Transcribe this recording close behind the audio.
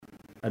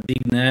A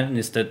Digne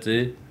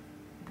niestety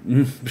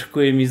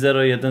brakuje mi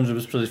 0,1,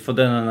 żeby sprzedać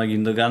Fodena na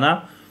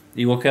Gindogana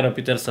i Walkera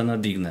Petersa na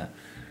Digne.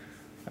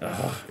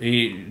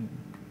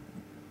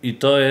 I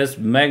to jest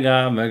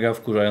mega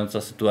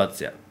wkurzająca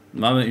sytuacja.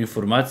 Mamy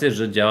informację,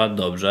 że działa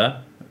dobrze.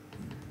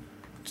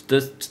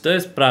 Czy to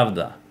jest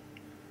prawda?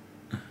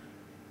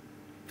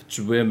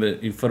 Potrzebujemy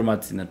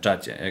informacji na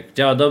czacie. Jak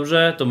działa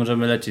dobrze, to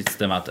możemy lecieć z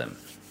tematem.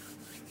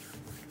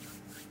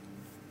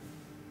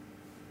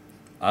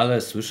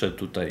 Ale słyszę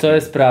tutaj... To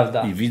jest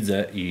prawda. I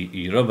widzę,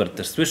 i Robert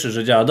też słyszy,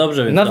 że działa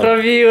dobrze, więc...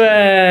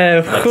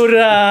 Naprawiłem!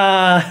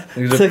 Hurra!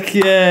 Tak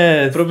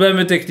jest!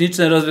 Problemy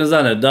techniczne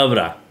rozwiązane.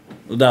 Dobra,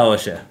 udało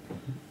się.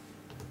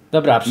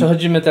 Dobra,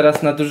 przechodzimy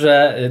teraz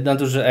na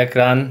duży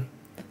ekran.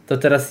 To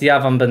teraz ja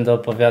wam będę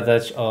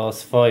opowiadać o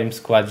swoim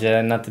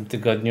składzie na tym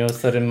tygodniu.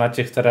 Sorry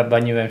Maciek,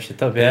 tarabaniłem się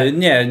tobie.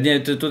 Nie,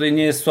 tutaj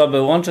nie jest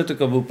słabe łącze,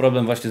 tylko był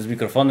problem właśnie z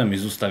mikrofonem i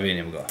z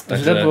ustawieniem go.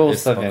 Źle było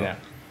ustawienie.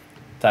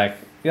 Tak,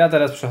 ja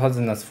teraz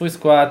przechodzę na swój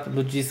skład,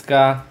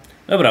 ludziska.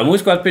 Dobra, mój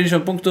skład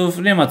 50 punktów,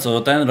 nie ma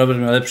co, Robert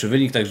miał lepszy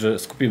wynik, także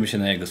skupimy się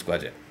na jego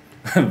składzie.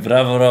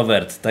 Brawo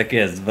Robert, tak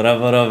jest,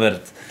 brawo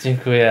Robert.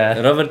 Dziękuję.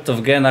 Robert to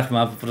w genach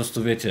ma po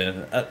prostu, wiecie,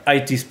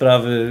 IT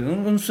sprawy,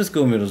 on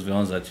wszystko umie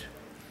rozwiązać.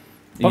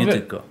 I nie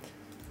tylko.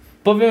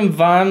 Powiem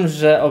wam,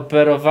 że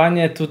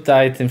operowanie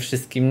tutaj tym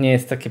wszystkim nie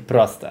jest takie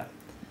proste.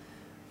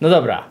 No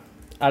dobra,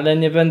 ale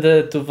nie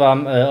będę tu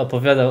wam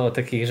opowiadał o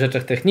takich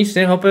rzeczach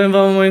technicznych, opowiem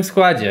wam o moim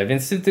składzie.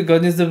 Więc w tym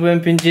tygodniu zdobyłem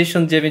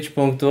 59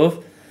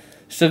 punktów,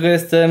 z czego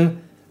jestem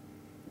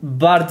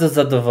bardzo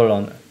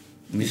zadowolony.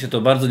 Mi się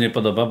to bardzo nie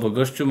podoba, bo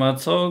gościu ma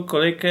co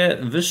kolejkę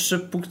wyższe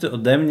punkty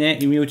ode mnie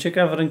i mi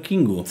ucieka w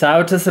rankingu.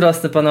 Cały czas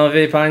rosnę,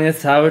 panowie i panie,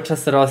 cały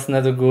czas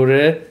rosnę do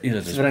góry.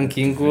 Ile to w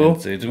rankingu.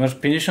 Ty masz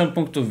 50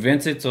 punktów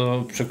więcej,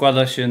 co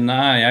przekłada się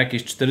na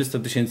jakieś 400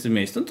 000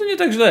 miejsc. No to nie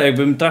tak źle,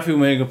 jakbym trafił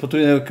mojego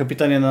potrójnego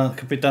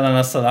kapitana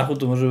na Salachu,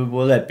 to może by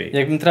było lepiej.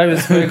 Jakbym trafił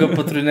swojego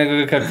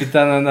potrójnego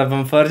kapitana na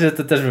Bamfordzie,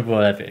 to też by było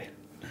lepiej.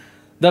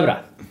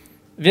 Dobra,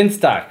 więc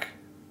tak.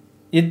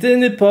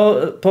 Jedyny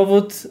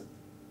powód,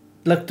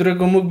 dla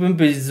którego mógłbym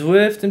być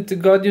zły w tym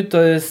tygodniu,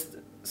 to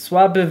jest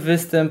słaby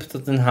występ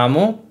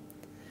Tottenhamu.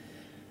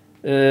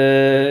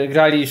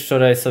 Grali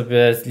wczoraj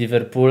sobie z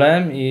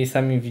Liverpoolem i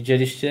sami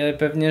widzieliście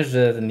pewnie,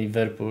 że ten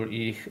Liverpool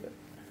ich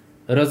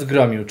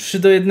rozgromił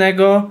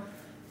 3-1.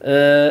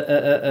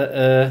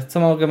 Co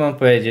mogę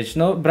powiedzieć?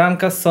 No,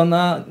 bramka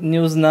Sona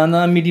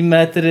nieuznana,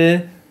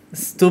 milimetry,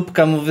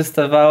 stópka mu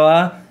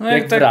wystawała, no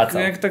jak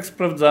wracał. Jak tak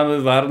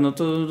sprawdzamy VAR, no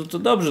to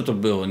dobrze to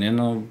było, nie?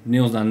 No,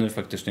 nieuznany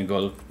faktycznie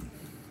gol.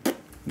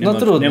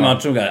 Trudno. Nie ma o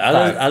czym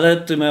gadać, ale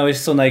ty miałeś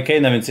Sona i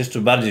Kane'a, więc jeszcze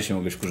bardziej się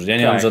mogłeś kurzyć. Ja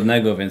nie mam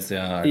żadnego, więc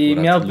ja i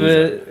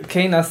miałby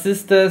Kane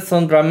asystę,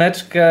 Son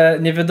brameczkę.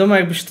 Nie wiadomo,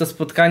 jakby się to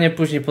spotkanie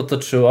później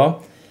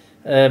potoczyło.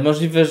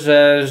 Możliwe,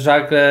 że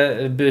żagle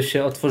by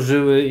się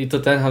otworzyły i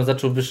Tottenham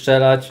zacząłby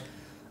strzelać,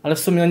 ale w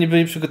sumie oni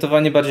byli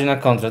przygotowani bardziej na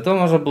kontrę. To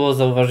można było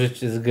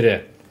zauważyć z gry.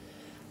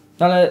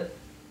 No ale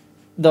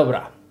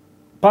dobra.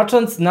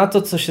 Patrząc na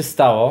to, co się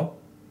stało,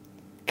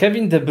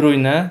 Kevin De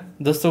Bruyne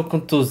dostał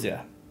kontuzję.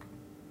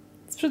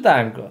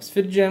 Sprzedałem go.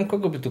 Stwierdziłem,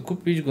 kogo by tu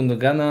kupić,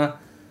 Gundogana.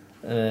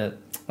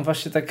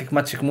 Właśnie tak jak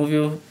Maciek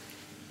mówił,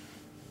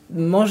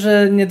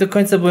 może nie do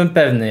końca byłem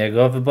pewny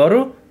jego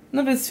wyboru,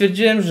 no więc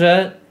stwierdziłem,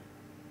 że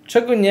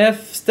czego nie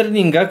w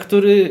Sterlinga,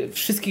 który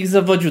wszystkich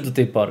zawodził do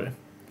tej pory.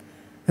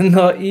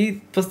 No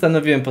i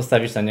postanowiłem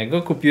postawić na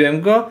niego,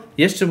 kupiłem go,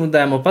 jeszcze mu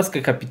dałem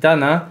opaskę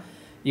kapitana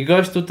i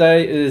gość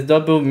tutaj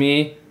zdobył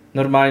mi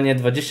normalnie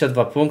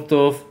 22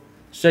 punktów,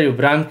 strzelił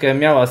bramkę,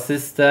 miał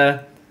asystę.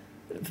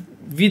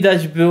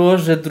 Widać było,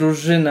 że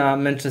drużyna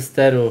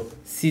Manchesteru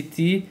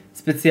City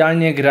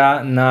specjalnie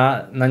gra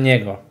na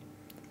niego,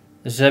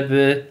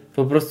 żeby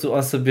po prostu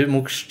on sobie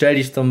mógł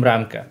szczelić tą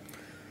bramkę.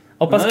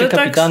 Opaskę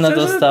kapitana tak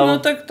szczerze, dostał. No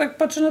tak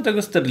patrzę na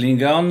tego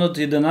Sterlinga, on od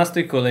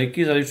 11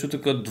 kolejki zaliczył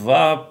tylko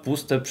 2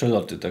 puste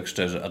przeloty, tak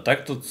szczerze, a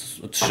tak to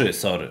 3,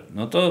 sorry.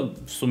 No to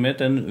w sumie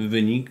ten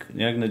wynik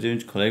jak na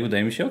 9 kolejek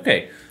wydaje mi się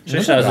okej.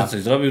 6 razy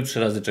coś zrobił, 3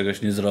 razy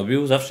czegoś nie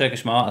zrobił, zawsze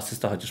jakaś mała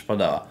asysta chociaż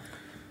padała.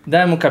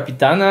 Dałem mu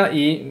kapitana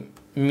i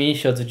mi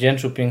się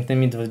odwdzięczył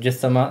pięknymi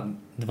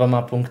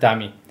 22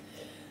 punktami.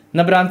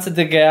 Na bramce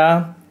De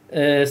Gea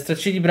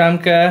stracili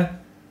bramkę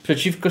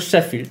przeciwko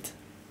Sheffield.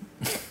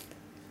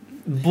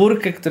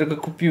 Burkę, którego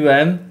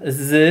kupiłem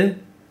z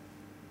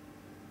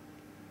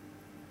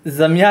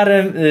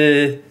zamiarem,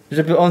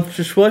 żeby on w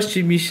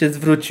przyszłości mi się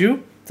zwrócił,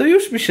 to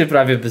już mi się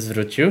prawie by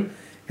zwrócił.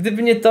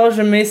 Gdyby nie to,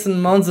 że Mason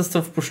Mount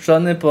został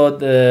wpuszczony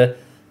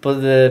pod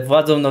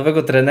władzą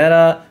nowego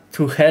trenera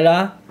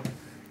Tuchela.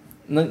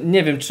 No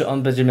nie wiem, czy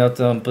on będzie miał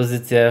tę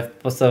pozycję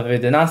w podstawowej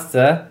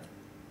 11.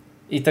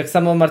 I tak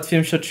samo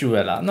martwiłem się o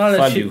Chilwella. No, ale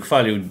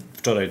chwalił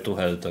wczoraj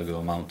Tuchel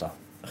tego Mounta.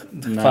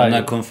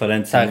 Na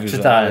konferencji tak, mówił,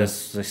 czytałem. że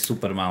jest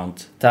super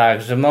Mount.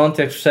 Tak, że Mount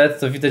jak wszedł,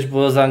 to widać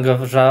było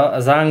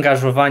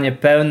zaangażowanie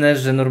pełne,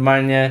 że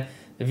normalnie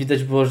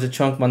widać było, że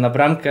ciąg ma na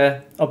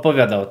bramkę.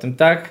 Opowiadał o tym,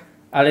 tak?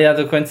 Ale ja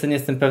do końca nie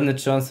jestem pewny,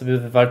 czy on sobie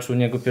wywalczył u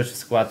niego pierwszy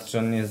skład, czy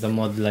on nie jest za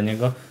młody dla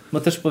niego.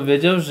 Bo też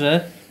powiedział,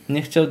 że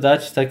nie chciał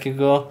dać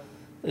takiego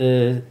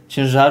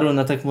ciężaru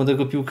na tak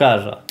młodego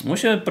piłkarza.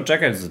 Musimy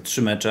poczekać za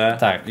 3 mecze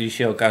tak. I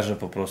się okaże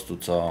po prostu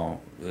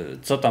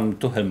co tam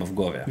Tuchel ma w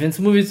głowie. Więc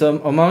mówiąc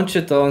o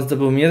Mouncie, to on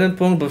zdobył 1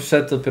 punkt, bo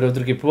wszedł dopiero w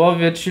drugiej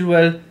połowie.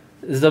 Chilwell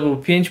zdobył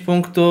 5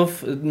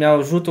 punktów,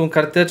 miał żółtą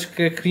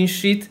karteczkę, clean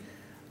sheet,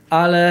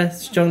 ale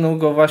ściągnął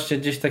go właśnie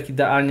gdzieś tak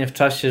idealnie w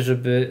czasie,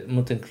 żeby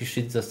mu ten clean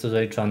sheet został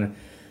zaliczony.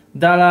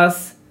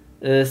 Dallas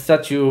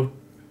stracił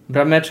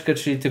brameczkę,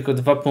 czyli tylko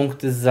 2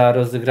 punkty za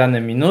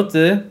rozegrane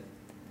minuty.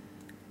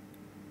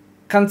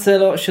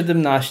 Cancelo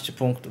 17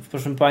 punktów.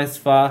 Proszę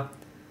Państwa,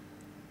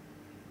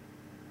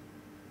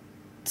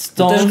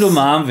 Też go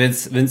mam,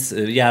 więc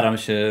jaram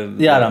się.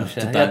 Ja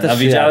też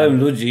widziałem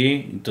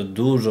ludzi, to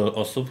dużo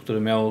osób,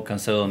 które miało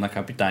Cancelo na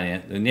kapitanie.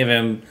 Nie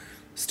wiem,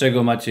 z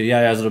czego macie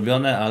jaja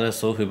zrobione, ale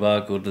są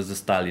chyba ze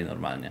stali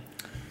normalnie.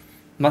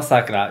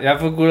 Masakra. Ja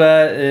w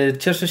ogóle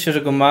cieszę się,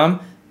 że go mam.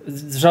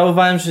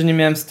 Żałowałem, że nie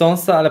miałem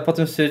Stonesa, ale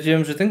potem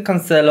stwierdziłem, że ten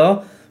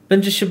Cancelo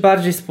będzie się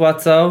bardziej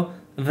spłacał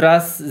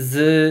wraz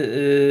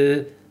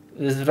z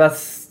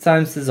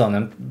całym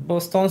sezonem.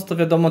 Bo Stones to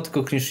wiadomo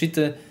tylko clean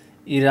sheety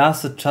i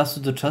raz od czasu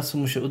do czasu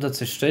mu się uda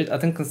coś strzelić, a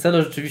ten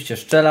Cancelo rzeczywiście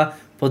strzela,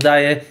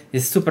 podaje,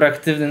 jest super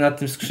aktywny na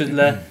tym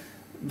skrzydle.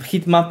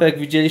 Hitmapę, jak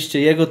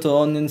widzieliście jego,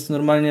 to on jest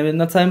normalnie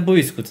na całym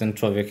boisku, ten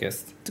człowiek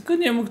jest. Tylko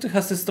nie mógł tych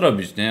asyst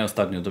robić, nie?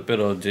 Ostatnio,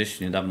 dopiero gdzieś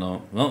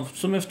niedawno, no w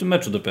sumie w tym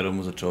meczu dopiero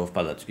mu zaczęło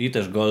wpadać. I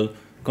też gol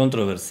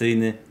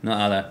kontrowersyjny, no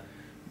ale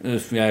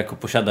ja jako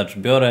posiadacz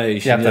biorę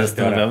i się nie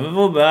zastanawiam.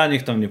 WBA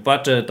niech tam nie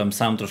płacze, tam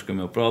sam troszkę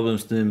miał problem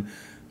z tym,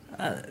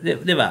 ale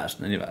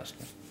nieważne.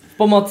 W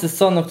pomocy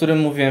Son, o którym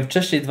mówiłem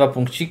wcześniej, 2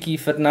 punkciki.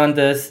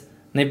 Fernandes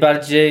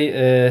najbardziej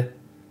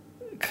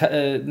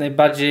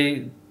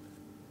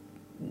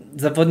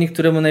zawodnik,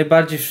 któremu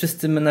najbardziej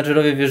wszyscy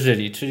menadżerowie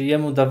wierzyli, czyli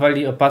jemu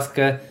dawali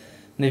opaskę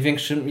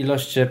największym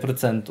ilości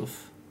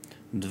procentów.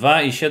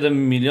 2,7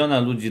 miliona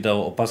ludzi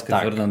dało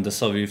opaskę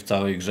Fernandesowi w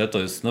całej grze. To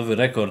jest nowy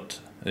rekord,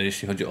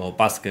 jeśli chodzi o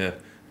opaskę.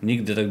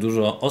 Nigdy tak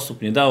dużo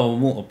osób nie dało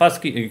mu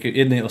opaski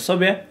jednej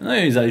osobie. No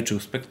i zaliczył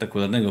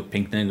spektakularnego,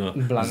 pięknego,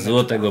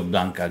 złotego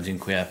blanka.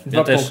 Dziękuję.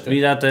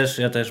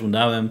 Ja też mu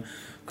dałem.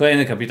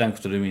 Kolejny kapitan,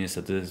 który mi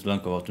niestety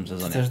zblankował w tym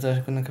sezonie. Też dałeś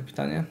go na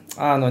kapitanie?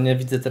 No nie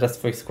widzę teraz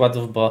twoich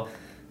składów, bo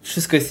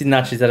wszystko jest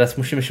inaczej. Zaraz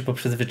musimy się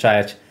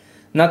poprzyzwyczajać.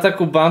 Na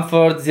ataku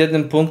Bamford z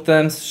 1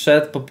 punktem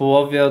zszedł po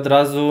połowie od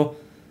razu.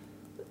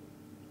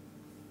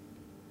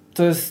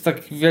 To jest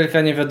tak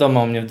wielka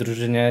niewiadoma u mnie w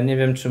drużynie. Nie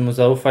wiem, czy mu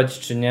zaufać,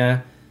 czy nie.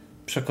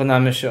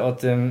 Przekonamy się o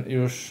tym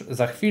już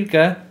za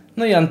chwilkę.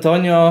 No i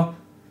Antonio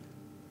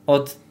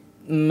od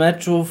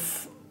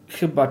meczów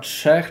chyba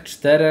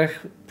 3-4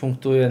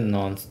 punktuje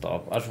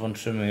non-stop. Aż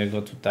włączymy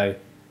jego tutaj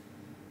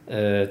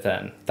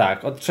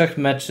od 3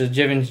 meczy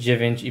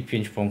 9 i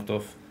 5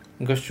 punktów.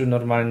 Gościu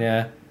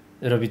normalnie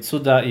robi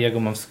cuda i jego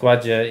mam w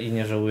składzie i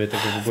nie żałuję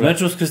tego w ogóle. W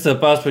meczu z Crystal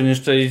Palace powinien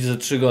strzelić ze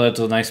 3 gole,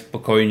 to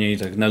najspokojniej,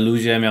 tak na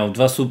luzie. Miał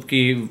 2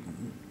 słupki.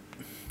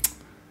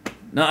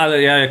 No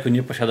ale ja jako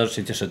nieposiadacz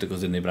się cieszę tylko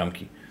z 1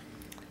 bramki.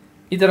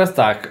 I teraz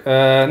tak,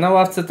 na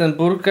ławce ten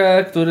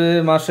Burkę,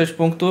 który ma 6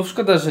 punktów.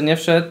 Szkoda, że nie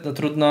wszedł, no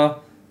trudno.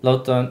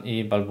 Lowton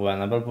i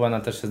Balbuena. Balbuena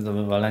też jest do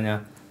wywalenia,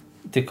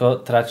 tylko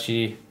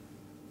traci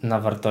na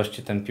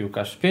wartości ten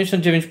piłkarz.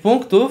 59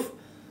 punktów,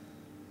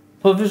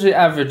 powyżej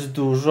average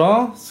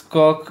dużo,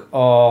 skok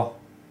o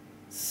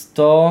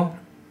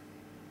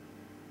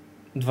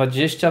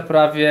 120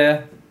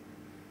 prawie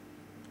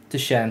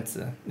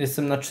tysięcy.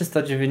 Jestem na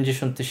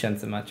 390 000,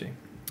 Maciej.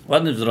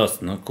 Ładny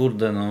wzrost, no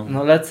kurde, no.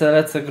 No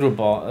lecę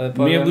grubo.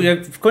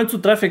 Jak w końcu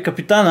trafię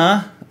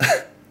kapitana,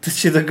 to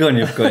się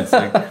dogonię w końcu.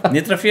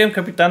 Nie trafiłem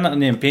kapitana,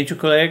 nie wiem, 5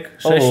 kolejek,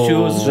 6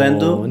 z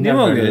rzędu. Nie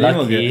mogę.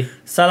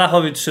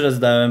 Salahowi 3 razy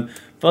dałem.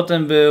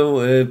 Potem był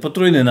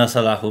potrójny na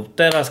Salachu.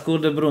 Teraz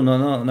kurde Bruno,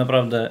 no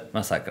naprawdę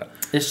masakra.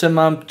 Jeszcze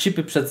mam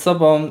chipy przed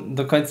sobą.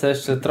 Do końca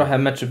jeszcze trochę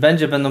meczy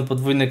będą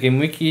podwójne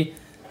GameWeeki.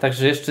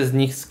 Także jeszcze z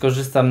nich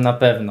skorzystam na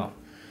pewno.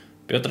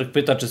 Piotrek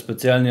pyta, czy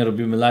specjalnie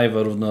robimy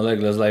live'a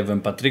równolegle z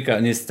live'em Patryka.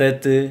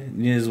 Niestety,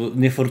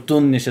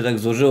 niefortunnie się tak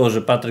złożyło,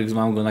 że Patryk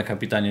mam go na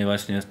kapitanie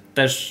właśnie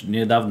też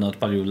niedawno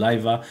odpalił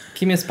live'a.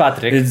 Kim jest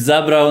Patryk? Więc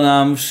zabrał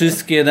nam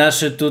wszystkie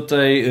nasze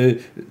tutaj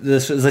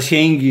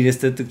zasięgi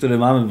niestety, które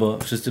mamy, bo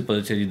wszyscy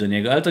polecieli do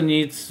niego, ale to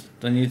nic.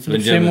 Nie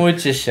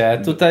przejmujcie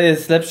się, tutaj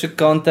jest lepszy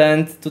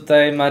content,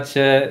 tutaj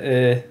macie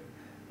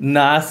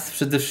nas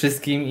przede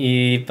wszystkim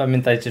i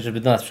pamiętajcie, żeby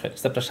do nas przychodzić.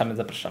 Zapraszamy.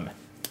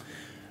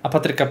 A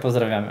Patryka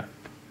pozdrawiamy.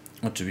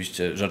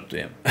 Oczywiście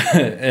żartujemy.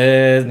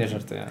 Nie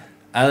żartujemy.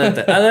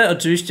 Ale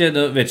oczywiście,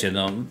 no wiecie,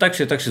 no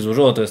tak się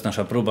złożyło, to jest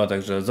nasza próba,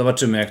 także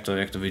zobaczymy jak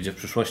to wyjdzie w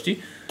przyszłości.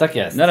 Tak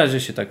jest. Na razie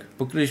się tak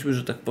pokryliśmy,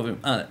 że tak powiem,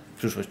 ale w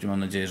przyszłości mam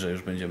nadzieję, że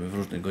już będziemy w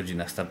różnych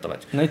godzinach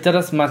startować. No i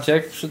teraz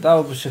Maciek,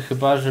 przydałoby się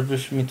chyba,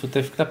 żebyś mi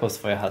tutaj wklepał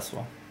swoje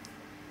hasło.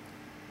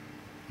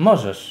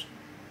 Możesz.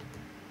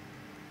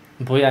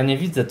 Bo ja nie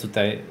widzę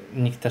tutaj,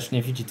 nikt też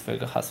nie widzi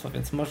twojego hasła,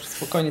 więc możesz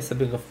spokojnie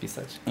sobie go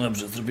wpisać.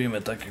 Dobrze,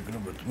 zrobimy tak jak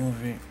Robert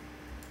mówi.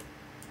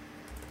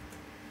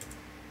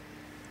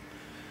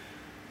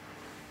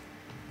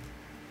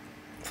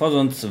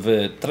 Wchodząc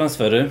w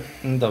transfery.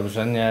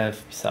 Dobrze, nie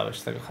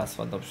wpisałeś tego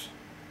hasła, dobrze.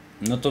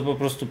 No to po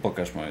prostu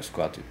pokaż moje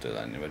skład i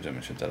tyle. Nie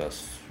będziemy się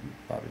teraz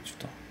bawić w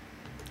to.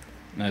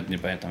 Nawet nie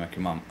pamiętam jaki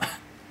mam.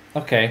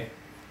 Okej.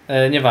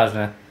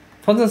 Nieważne.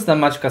 Wchodząc na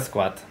Maćka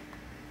skład.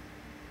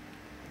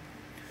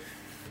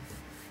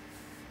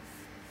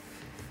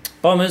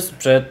 Pomysł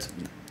przed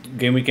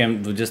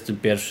GameWeekiem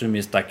 21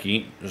 jest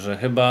taki, że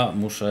chyba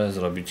muszę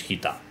zrobić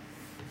hita.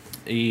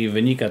 I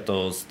wynika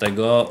to z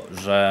tego,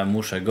 że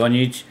muszę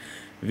gonić.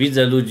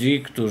 Widzę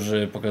ludzi,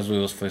 którzy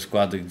pokazują swoje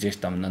składy gdzieś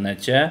tam na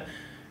necie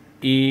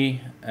i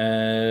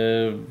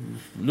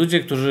ludzie,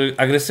 którzy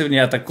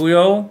agresywnie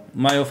atakują,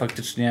 mają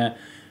faktycznie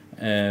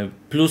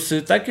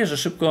plusy takie, że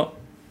szybko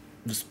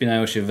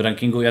wspinają się w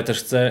rankingu. Ja też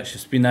chcę się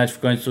wspinać w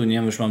końcu, nie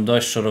wiem, już mam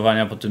dość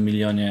szorowania po tym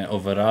milionie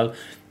overall,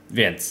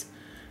 więc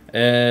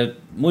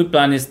mój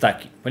plan jest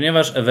taki,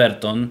 ponieważ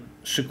Everton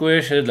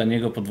szykuje się dla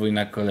niego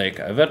podwójna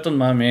kolejka. Everton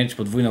ma mieć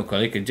podwójną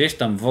kolejkę gdzieś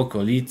tam w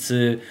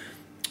okolicy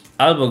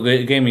albo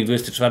GameWeek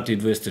 24 i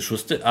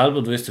 26,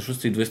 albo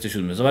 26 i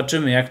 27.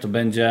 Zobaczymy jak to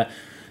będzie,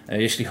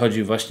 jeśli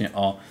chodzi właśnie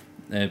o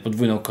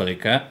podwójną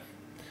kolejkę.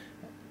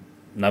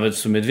 Nawet w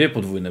sumie dwie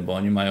podwójne, bo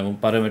oni mają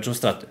parę meczów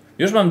straty.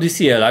 Już mam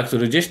DCL-a,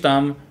 który gdzieś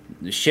tam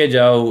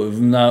siedział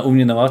u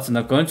mnie na ławce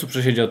na końcu,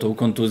 przesiedział tą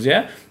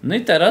kontuzję. No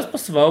i teraz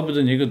pasowałoby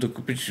do niego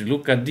dokupić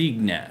Luka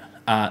Digne.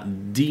 A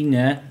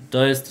Digne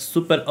to jest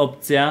super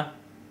opcja,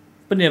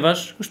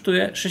 ponieważ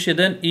kosztuje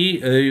 6,1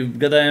 i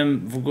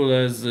gadałem w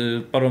ogóle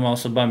z paroma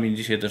osobami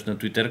dzisiaj też na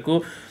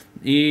Twitterku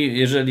i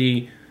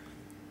jeżeli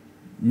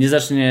nie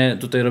zacznie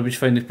tutaj robić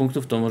fajnych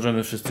punktów, to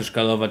możemy wszyscy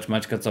szkalować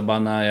Maćka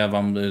Cabana, ja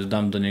wam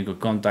dam do niego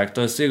kontakt.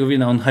 To jest jego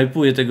wina, on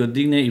hypuje tego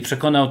Digne i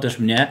przekonał też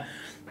mnie.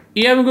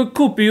 I ja bym go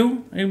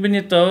kupił, jakby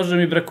nie to, że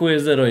mi brakuje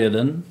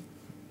 0,1.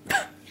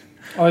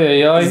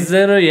 Ojojoj.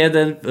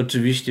 0,1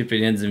 oczywiście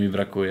pieniędzy mi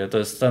brakuje, to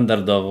jest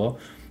standardowo,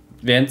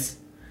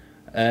 więc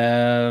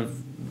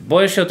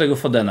boję się o tego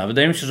Fodena.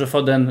 Wydaje mi się, że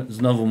Foden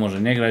znowu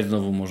może nie grać,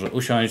 znowu może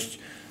usiąść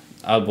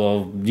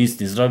albo nic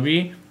nie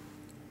zrobi.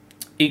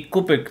 I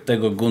kupię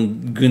tego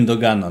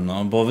Gündogana,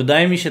 no, bo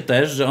wydaje mi się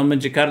też, że on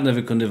będzie karne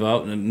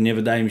wykonywał, nie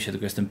wydaje mi się,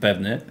 tylko jestem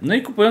pewny. No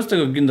i kupując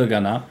tego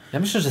Gündogana... Ja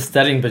myślę, że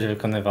Sterling będzie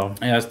wykonywał.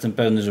 Ja jestem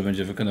pewny, że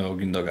będzie wykonywał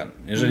Gündogan.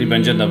 Jeżeli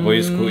będzie na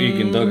boisku i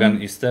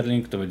Gündogan i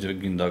Sterling, to będzie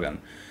Gündogan.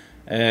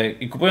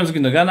 I kupując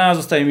Gündogana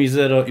zostaje mi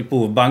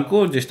 0,5 w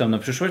banku, gdzieś tam na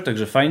przyszłość,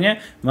 także fajnie.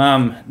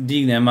 Mam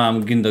Digne,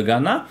 mam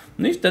Gündogana,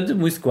 no i wtedy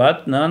mój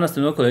skład na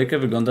następną kolejkę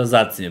wygląda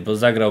zacnie, bo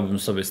zagrałbym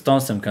sobie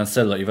Stonesem,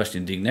 Cancelo i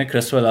właśnie Digne.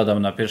 Cresswella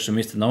dam na pierwsze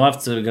miejsce na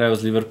ławce, grają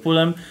z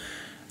Liverpoolem,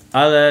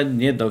 ale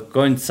nie do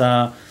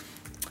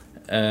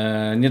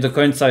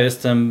końca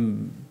jestem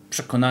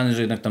przekonany,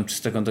 że jednak tam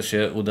czyste konto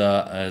się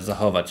uda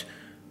zachować.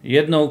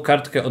 Jedną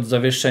kartkę od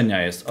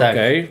zawieszenia jest tak.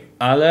 ok,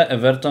 ale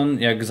Everton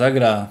jak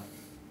zagra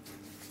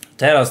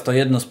teraz to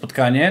jedno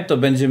spotkanie, to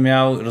będzie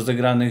miał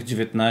rozegranych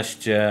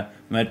 19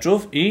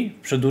 meczów i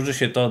przedłuży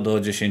się to do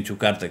 10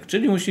 kartek.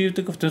 Czyli musi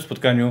tylko w tym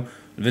spotkaniu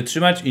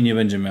wytrzymać i nie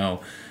będzie miał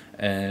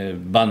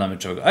bana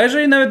meczowego. A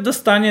jeżeli nawet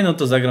dostanie, no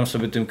to zagram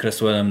sobie tym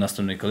Cresswellem w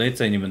następnej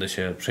kolejce i nie będę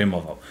się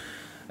przejmował.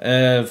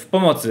 W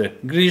pomocy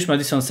Grealish,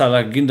 Maddison,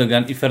 Salah,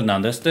 Gündogan i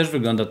Fernandes. Też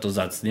wygląda to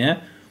zacnie.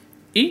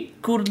 I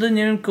kurde,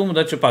 nie wiem komu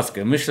dać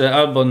opaskę. Myślę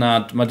albo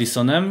nad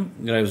Maddisonem,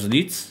 grają z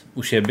Leeds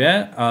u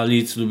siebie, a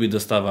Leeds lubi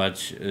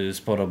dostawać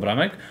sporo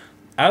bramek,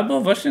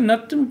 albo właśnie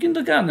nad tym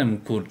Gündoganem,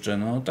 kurczę,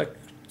 no tak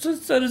co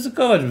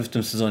zaryzykować by w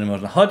tym sezonie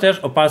można. Chociaż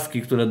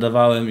opaski, które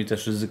dawałem i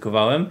też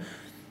ryzykowałem,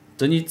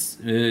 to nic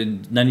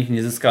na nich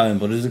nie zyskałem,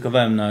 bo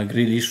ryzykowałem na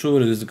Grealishu,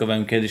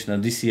 ryzykowałem kiedyś na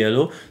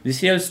DCL-u.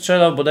 DCL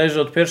strzelał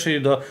bodajże od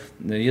pierwszej do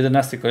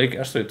 11 kolejki,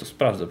 aż sobie to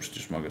sprawdzę,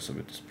 przecież mogę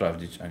sobie to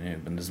sprawdzić, a nie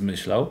będę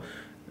zmyślał.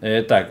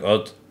 Tak,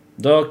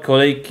 do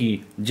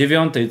kolejki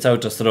 9 cały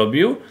czas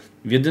robił.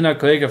 Jedyna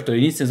kolejka, w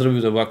której nic nie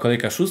zrobił, to była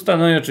kolejka 6.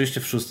 No i oczywiście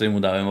w 6 mu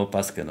dałem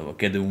opaskę, no bo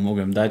kiedy mu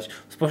mogłem dać?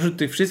 Spośród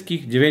tych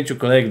wszystkich 9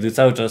 kolejek, gdy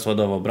cały czas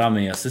ładował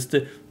bramy i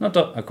asysty, no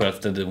to akurat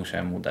wtedy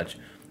musiałem mu dać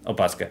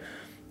opaskę.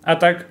 A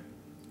tak,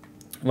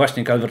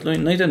 właśnie Calvert-Lewin,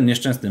 no i ten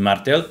nieszczęsny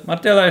Martial.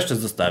 Martiala jeszcze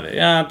zostawię.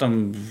 Ja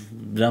tam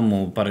dam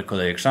mu parę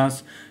kolejek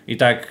szans i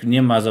tak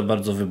nie ma za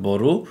bardzo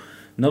wyboru,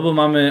 no bo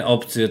mamy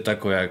opcję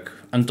taką jak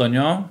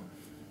Antonio,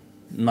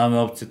 mamy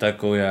opcję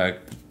taką jak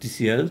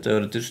TCL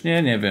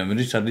teoretycznie, nie wiem,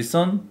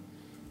 Richarlison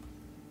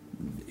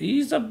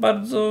i za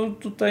bardzo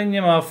tutaj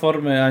nie ma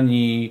formy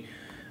ani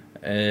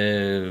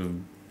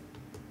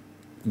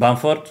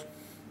Bamford.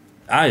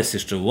 A jest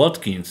jeszcze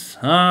Watkins.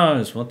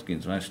 Jest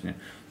Watkins właśnie.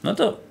 No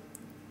to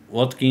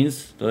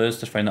Watkins to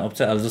jest też fajna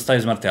opcja, ale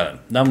zostaje z Martialem.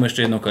 Dam mu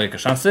jeszcze jedną kolejkę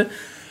szansy.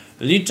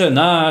 Liczę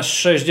na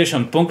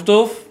 60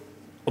 punktów.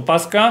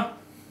 Opaska.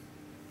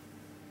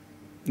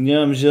 Nie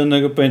mam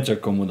zielonego pojęcia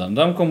komu dam.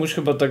 Dam komuś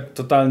chyba tak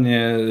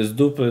totalnie z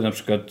dupy, na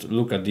przykład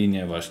Luka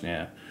Digne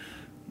właśnie.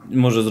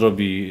 Może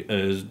zrobi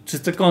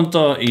czyste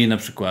konto i na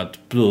przykład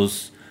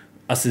plus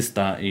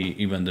asysta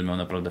i będę miał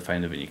naprawdę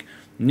fajny wynik.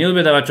 Nie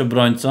lubię dawać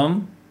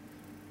obrońcom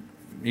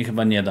i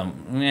chyba nie dam.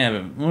 Nie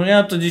wiem.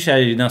 Ja to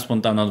dzisiaj na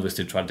spontana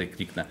 24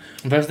 kliknę.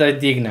 Weź daj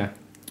Digne.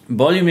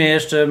 Boli mnie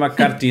jeszcze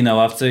McCarthy na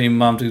ławce i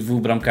mam tych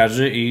dwóch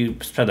bramkarzy i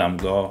sprzedam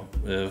go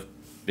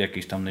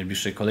jakiejś tam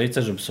najbliższej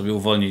kolejce, żeby sobie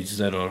uwolnić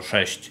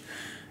 0,6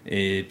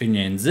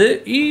 pieniędzy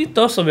i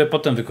to sobie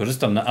potem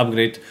wykorzystam na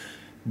upgrade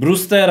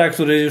Brewstera,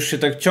 który już się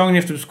tak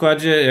ciągnie w tym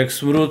składzie jak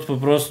smród po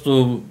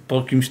prostu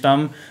po kimś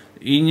tam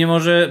i nie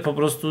może po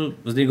prostu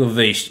z niego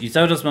wyjść. I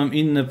cały czas mam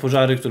inne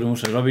pożary, które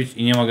muszę robić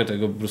i nie mogę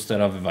tego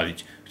Brewstera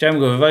wywalić. Chciałem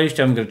go wywalić,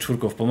 chciałem grać 4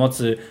 w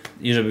pomocy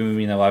i żeby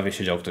mi na ławie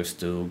siedział ktoś z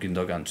tyłu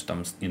Gindogan czy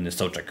tam inny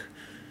soczek.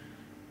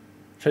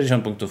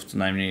 60 punktów co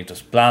najmniej to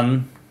jest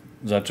plan.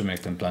 Zobaczymy jak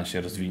ten plan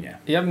się rozwinie.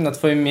 Ja bym na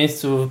twoim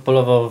miejscu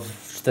polował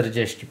w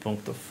 40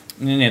 punktów.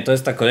 Nie, to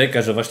jest ta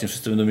kolejka, że właśnie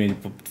wszyscy będą mieli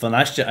po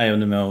 12, a ja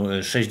będę miał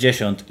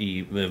 60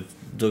 i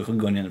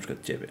dogonię na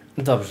przykład ciebie.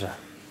 Dobrze.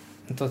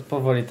 No to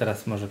powoli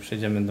teraz może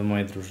przejdziemy do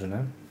mojej drużyny.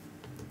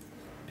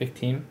 Pick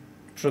team.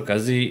 Przy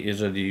okazji,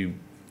 jeżeli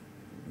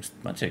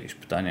macie jakieś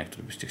pytania,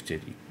 które byście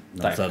chcieli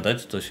nam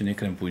zadać, to się nie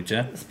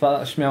krępujcie.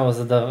 Śmiało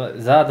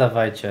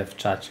zadawajcie w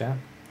czacie.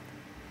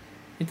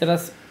 I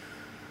teraz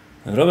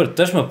Robert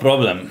też ma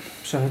problem.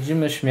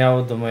 przechodzimy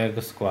śmiało do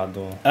mojego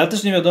składu. Ale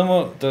też nie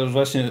wiadomo, też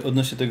właśnie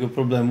odnośnie tego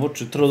problemu,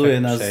 czy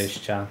troluje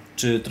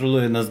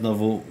nas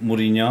znowu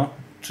Mourinho,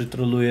 czy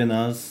troluje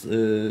nas,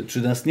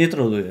 czy nas nie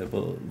troluje,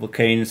 bo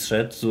Kane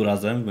zszedł z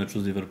urazem w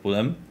meczu z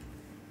Liverpoolem,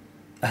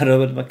 a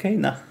Robert ma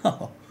Kane'a.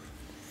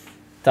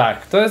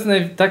 Tak, to jest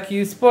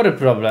taki spory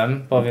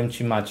problem, powiem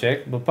Ci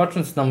Maciek, bo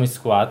patrząc na mój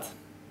skład,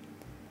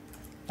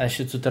 a ja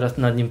się tu teraz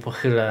nad nim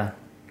pochylę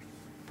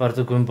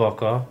bardzo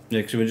głęboko.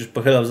 Jak się będziesz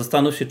pochylał,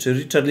 zastanów się, czy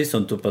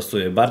Richarlison tu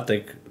pasuje.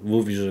 Bartek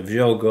mówi, że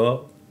wziął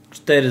go,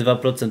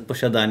 4,2%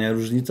 posiadania,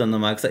 różnica na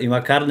maksa i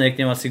ma karny, jak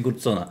nie ma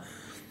Sigurdssona.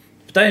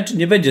 Pytanie, czy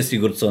nie będzie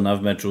Sigurdssona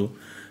w meczu.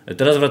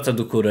 Teraz wraca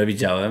Doucouré,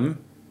 widziałem,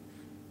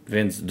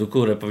 więc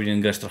Doucouré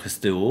powinien grać trochę z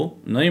tyłu.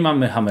 No i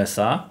mamy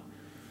Jamesa,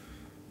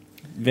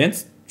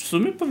 więc w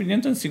sumie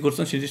powinien ten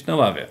Sigurdsson siedzieć na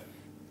ławie.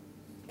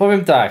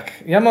 Powiem tak,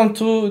 ja mam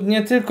tu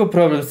nie tylko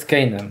problem z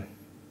Kane'em,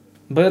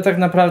 bo ja tak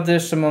naprawdę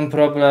jeszcze mam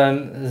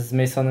problem z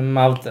Masonem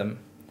Mountem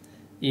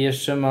i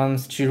jeszcze mam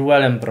z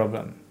Chilwellem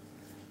problem,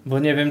 bo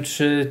nie wiem,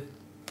 czy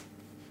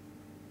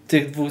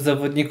tych dwóch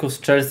zawodników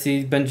z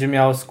Chelsea będzie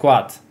miało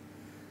skład.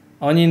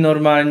 Oni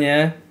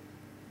normalnie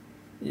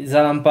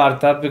za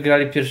Lamparta by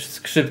grali pierwsze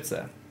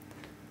skrzypce,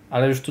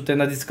 ale już tutaj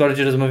na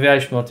Discordzie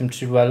rozmawialiśmy o tym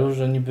Chilwellu,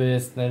 że niby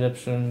jest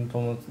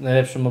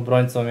najlepszym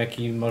obrońcą,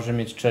 jaki może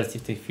mieć Chelsea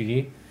w tej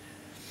chwili.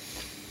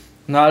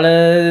 No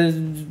ale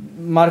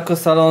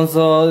Marcos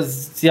Alonso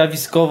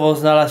zjawiskowo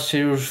znalazł się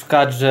już w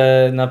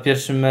kadrze na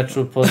pierwszym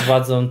meczu pod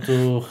władzą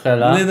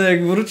Tuchela. No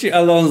jak wróci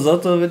Alonso,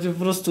 to będzie po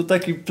prostu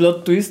taki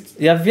plot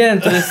twist. Ja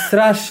wiem, to jest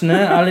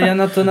straszne, ale ja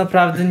na to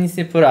naprawdę nic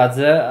nie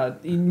poradzę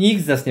i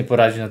nikt z nas nie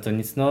poradzi na to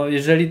nic. No,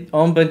 jeżeli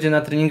on będzie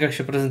na treningach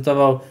się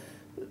prezentował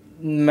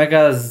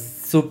mega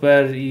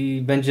super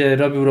i będzie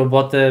robił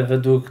robotę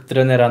według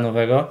trenera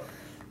nowego,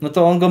 no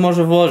to on go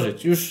może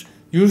włożyć.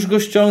 Już go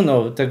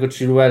ściągnął, tego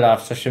Chilwella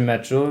w czasie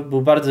meczu.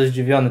 Był bardzo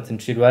zdziwiony ten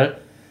Chilwell.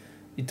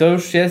 I to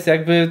już jest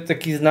jakby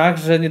taki znak,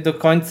 że nie do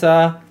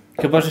końca,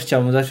 chyba że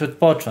chciał mu dać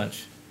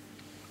odpocząć.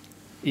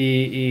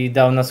 I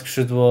dał na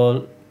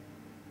skrzydło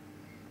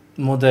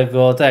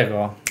młodego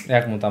tego,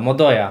 jak mu tam,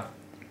 Odoja.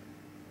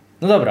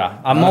 No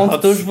dobra, a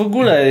Mount to już w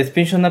ogóle jest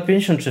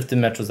 50/50, czy w tym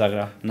meczu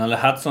zagra. No ale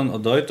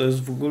Hudson-Odoi to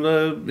jest w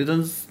ogóle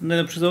jeden z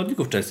najlepszych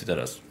zawodników Chelsea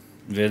teraz.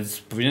 Więc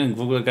powinien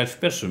w ogóle grać w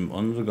pierwszym.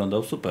 On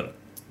wyglądał super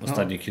w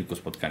ostatnich kilku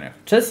spotkaniach.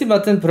 Chelsea ma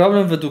ten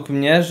problem według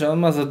mnie, że on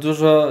ma za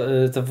dużo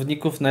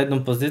zawodników na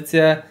jedną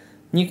pozycję.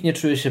 Nikt nie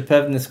czuje się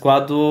pewny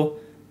składu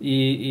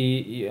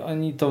i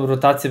oni tą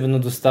rotację będą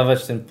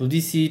dostawać, ten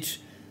Pulisic,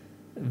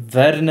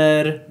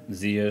 Werner,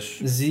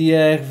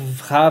 Ziyech,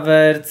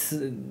 Havertz,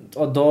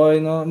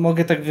 Odoi, no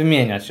mogę tak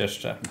wymieniać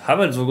jeszcze.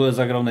 Havertz w ogóle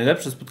zagrał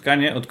najlepsze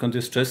spotkanie, odkąd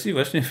jest Chelsea,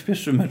 właśnie w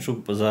pierwszym meczu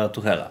poza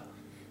Tuchela.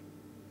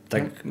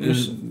 Tak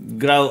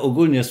grał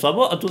ogólnie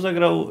słabo, a tu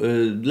zagrał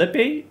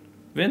lepiej,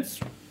 więc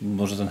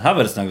może ten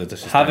Havertz nagle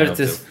też jest Havertz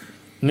jest,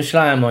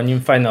 myślałem o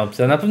nim, fajna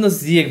opcja. Na pewno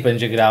Ziyech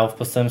będzie grał w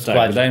podstawowym składzie.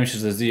 Tak, wydaje mi się,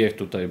 że Ziyech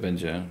tutaj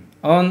będzie.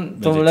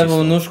 On tą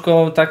lewą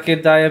nóżką takie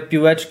daje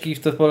piłeczki w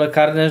to pole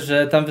karne,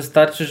 że tam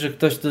wystarczy, że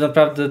ktoś tu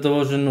naprawdę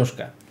dołoży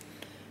nóżkę.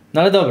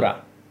 No ale dobra.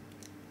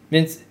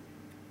 Więc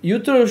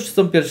jutro już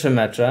są pierwsze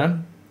mecze.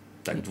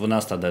 Tak,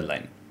 12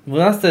 deadline.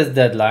 12 jest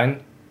deadline.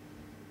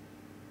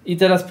 I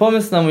teraz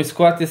pomysł na mój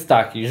skład jest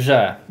taki,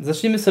 że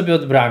zacznijmy sobie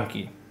od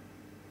bramki.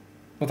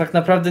 Bo tak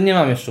naprawdę nie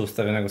mam jeszcze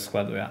ustawionego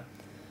składu ja.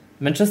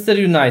 Manchester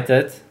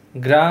United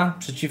gra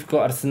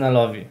przeciwko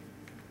Arsenalowi.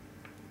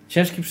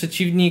 Ciężki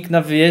przeciwnik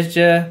na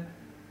wyjeździe.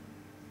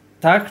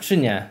 Tak czy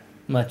nie,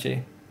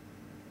 Maciej?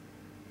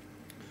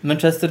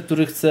 Manchester,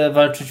 który chce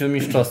walczyć o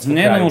mistrzostwo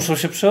Nie, kraju. no muszą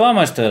się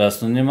przełamać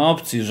teraz. No nie ma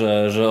opcji,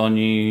 że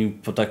oni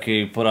po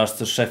takiej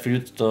porażce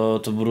Sheffield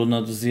to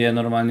Bruno zje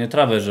normalnie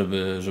trawę,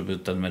 żeby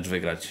ten mecz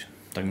wygrać.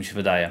 Tak mi się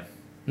wydaje.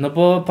 No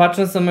bo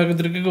patrząc na mojego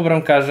drugiego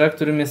bramkarza,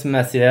 którym jest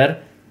Messier,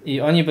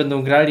 i oni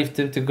będą grali w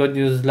tym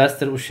tygodniu z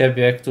Leicester u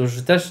siebie,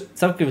 którzy też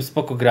całkiem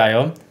spoko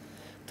grają,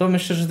 to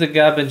myślę, że De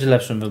Gea będzie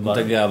lepszym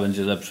wyborem. De Gea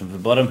będzie lepszym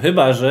wyborem,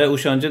 chyba że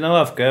usiądzie na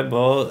ławkę,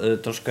 bo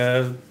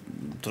troszkę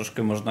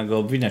troszkę można go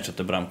obwiniać o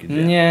te bramki.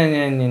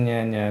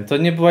 Nie. To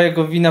nie była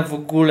jego wina w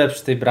ogóle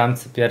przy tej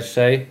bramce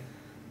pierwszej.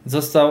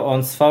 Został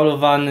on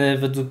sfaulowany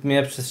według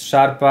mnie przez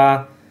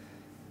Sharpa.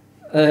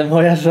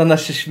 Moja żona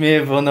się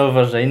śmieje, bo ona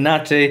uważa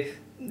inaczej.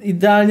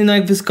 Idealnie, no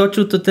jak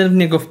wyskoczył, to ten w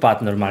niego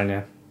wpadł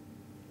normalnie.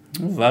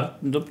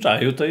 Do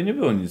czaju to i nie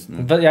było nic.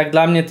 No. Jak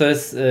dla mnie to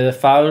jest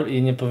faul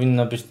i nie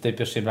powinno być tej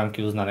pierwszej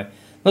bramki uznanej.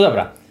 No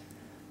dobra.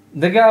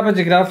 DGA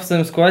będzie grał w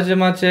swoim składzie,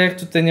 Maciek.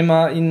 Tutaj nie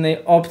ma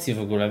innej opcji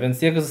w ogóle,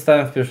 więc jego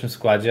zostawiam w pierwszym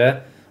składzie.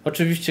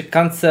 Oczywiście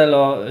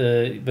Cancelo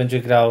będzie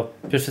grał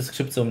pierwsze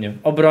skrzypce u mnie w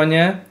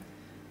obronie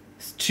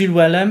z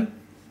Chilwellem.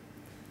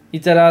 I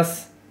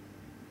teraz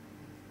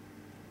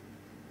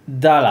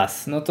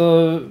Dallas. No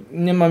to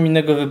nie mam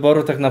innego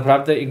wyboru tak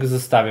naprawdę i go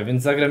zostawię,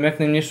 więc zagram jak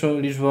najmniejszą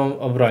liczbą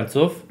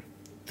obrońców.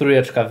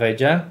 Trójeczka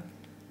wejdzie.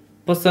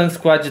 Po swoim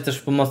składzie też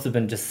w pomocy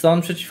będzie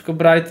Son przeciwko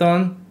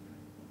Brighton,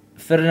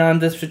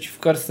 Fernandes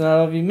przeciwko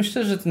Arsenalowi.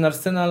 Myślę, że ten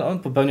Arsenal, on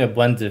popełnia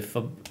błędy w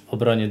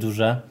obronie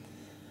duże.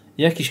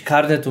 Jakiś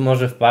karny tu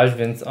może wpaść,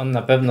 więc on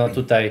na pewno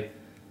tutaj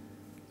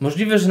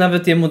możliwe, że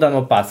nawet jemu dam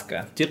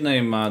opaskę.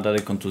 Tierney ma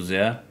dalej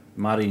kontuzję,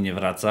 Mari nie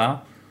wraca,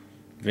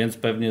 więc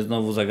pewnie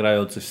znowu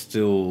zagrają coś z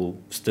tyłu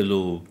w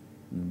stylu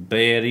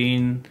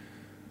Bellerin,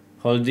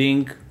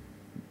 Holding.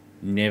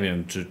 Nie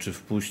wiem, czy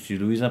wpuści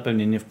Luisa,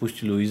 pewnie nie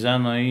wpuści Luisa,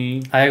 no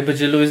i... A jak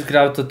będzie Luis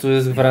grał, to tu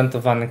jest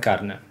gwarantowany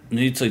karny.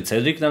 No i co, i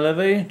Cedric na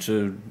lewej,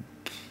 czy...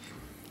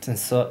 Ten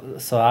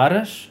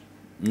Soares?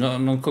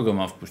 No kogo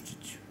ma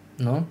wpuścić?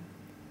 No,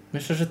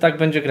 myślę, że tak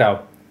będzie grał.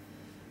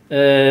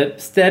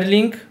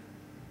 Sterling,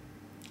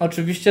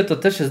 oczywiście to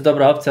też jest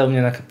dobra opcja u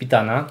mnie na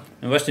kapitana.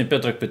 No właśnie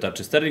Piotrek pyta,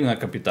 czy Sterling na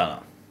kapitana?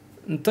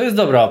 To jest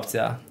dobra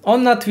opcja.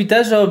 On na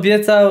Twitterze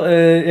obiecał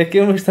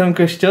jakiemuś tam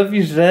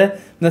gościowi, że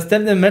w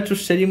następnym meczu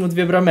strzeli mu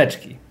 2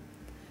 brameczki.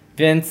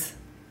 Więc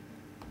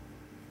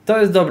to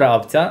jest dobra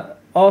opcja.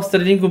 O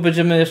Sterlingu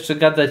będziemy jeszcze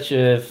gadać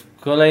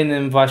w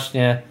kolejnym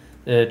właśnie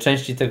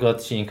części tego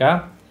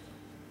odcinka.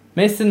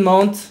 Mason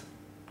Mount,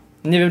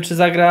 nie wiem czy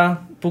zagra,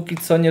 póki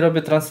co nie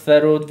robię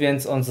transferu,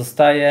 więc on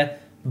zostaje.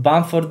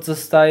 Bamford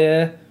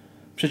zostaje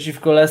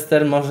przeciwko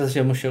Leicester,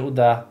 może mu się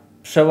uda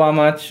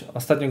przełamać.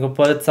 Ostatnio go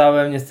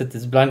polecałem, niestety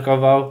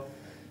zblankował.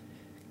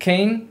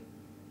 Kane.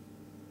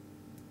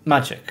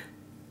 Maciek.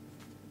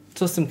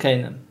 Co z tym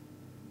Kane'em?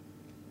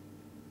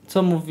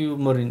 Co mówił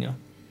Mourinho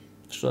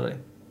wczoraj?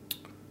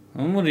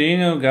 No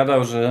Mourinho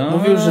gadał, że...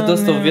 Mówił, że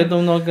dostał w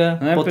jedną nogę,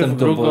 potem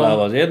drugą.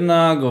 Bolała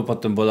jedna,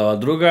 potem bolała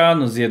druga,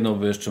 no z jedną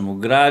by jeszcze mógł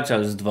grać,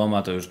 ale z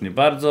 2 to już nie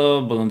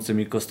bardzo,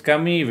 bolącymi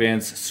kostkami,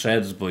 więc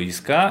zszedł z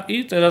boiska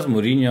i teraz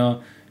Mourinho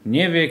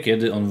nie wie,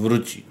 kiedy on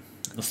wróci.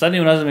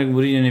 Ostatnim razem jak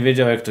Mourinho nie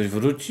wiedział, jak ktoś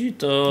wróci,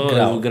 to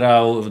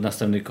grał w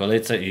następnej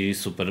kolejce i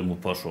super mu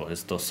poszło.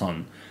 Jest to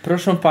Son.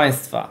 Proszę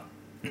Państwa,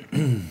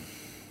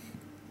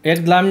 jak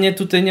dla mnie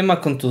tutaj nie ma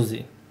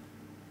kontuzji,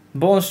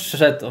 bo on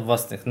szedł o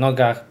własnych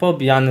nogach,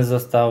 poobijany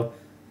został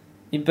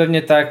i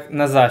pewnie tak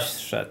na zaś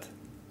szedł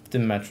w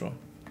tym meczu.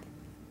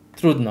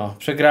 Trudno,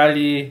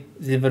 przegrali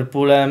z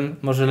Liverpoolem,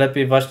 może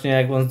lepiej właśnie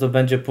jak on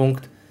zdobędzie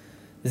punkt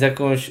z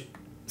jakąś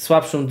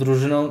słabszą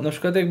drużyną, na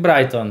przykład jak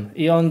Brighton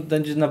i on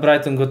będzie na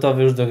Brighton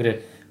gotowy już do gry.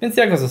 Więc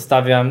ja go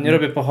zostawiam, nie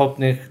robię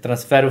pochopnych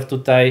transferów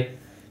tutaj.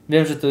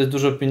 Wiem, że to jest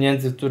dużo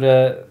pieniędzy,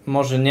 które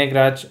może nie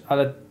grać,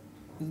 ale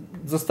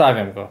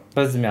zostawiam go,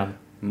 bez zmian.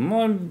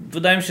 No,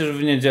 wydaje mi się, że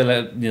w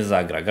niedzielę nie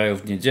zagra. Grają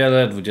w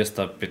niedzielę,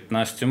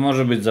 20:15,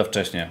 może być za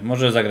wcześnie.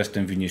 Może zagrać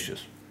ten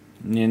Vinicius.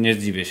 Nie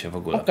zdziwię się w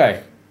ogóle. Okej.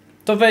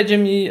 To wejdzie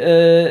mi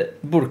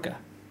Burkę.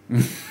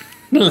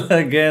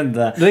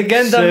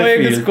 Legenda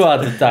Mojego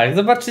składu, tak.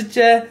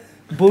 Zobaczycie,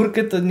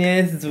 Burkę to nie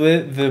jest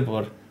zły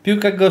wybór.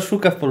 Piłka go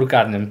szuka w polu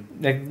karnym,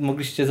 jak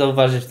mogliście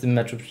zauważyć w tym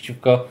meczu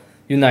przeciwko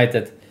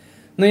United.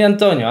 No i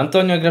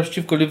Antonio gra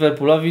przeciwko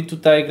Liverpoolowi,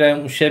 tutaj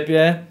grają u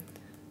siebie.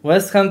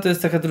 West Ham to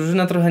jest taka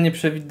drużyna trochę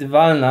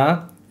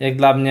nieprzewidywalna, jak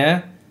dla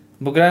mnie,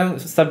 bo grają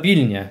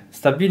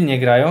stabilnie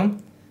grają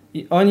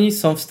i oni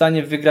są w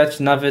stanie wygrać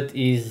nawet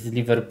i z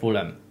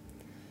Liverpoolem.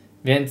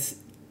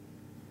 Więc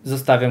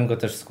zostawiam go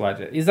też w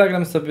składzie. I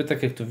zagram sobie,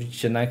 tak jak tu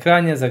widzicie na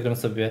ekranie, zagram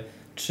sobie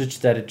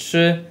 3-4-3.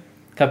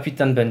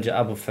 Kapitan będzie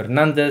albo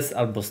Fernandes,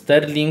 albo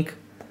Sterling.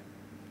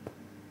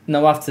 Na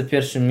ławce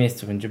pierwszym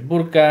miejscu będzie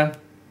Burke,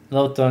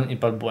 Lowton i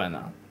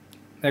Balbuena.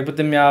 Jak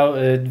będę miał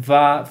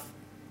 2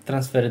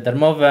 transfery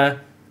darmowe,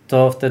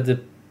 to wtedy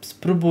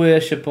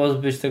spróbuję się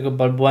pozbyć tego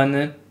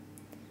Balbueny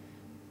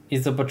i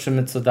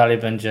zobaczymy, co dalej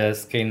będzie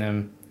z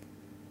Kane'em.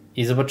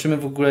 I zobaczymy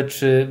w ogóle,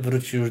 czy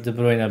wróci już De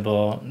Bruyne,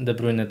 bo De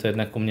Bruyne to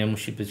jednak u mnie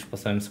musi być po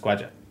samym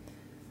składzie.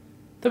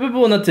 To by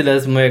było na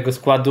tyle z mojego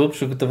składu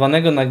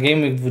przygotowanego na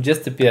GameWeek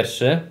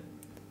 21.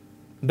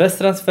 Bez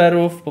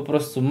transferów, po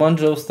prostu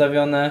mądrze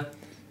ustawione.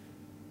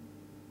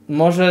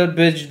 Może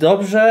być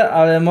dobrze,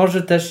 ale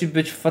może też i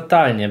być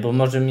fatalnie, bo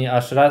może mi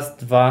aż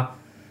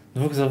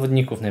dwóch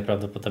zawodników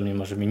najprawdopodobniej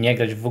może mi nie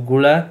grać w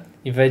ogóle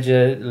i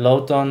wejdzie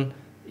Lowton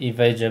i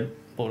wejdzie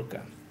Burke.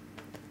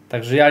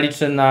 Także ja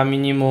liczę na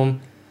minimum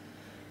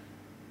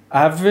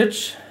average.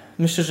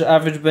 Myślę, że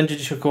average będzie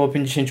gdzieś około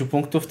 50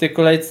 punktów w tej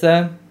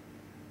kolejce.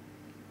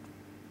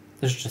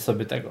 Życzę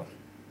sobie tego.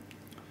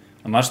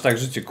 A masz tak,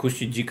 że cię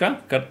kusi dzika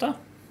karta?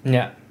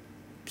 Nie.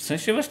 W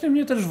sensie właśnie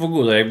mnie też w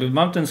ogóle, jakby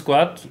mam ten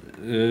skład,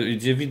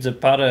 gdzie widzę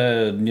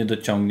parę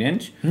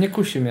niedociągnięć. Nie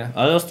kusi mnie.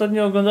 Ale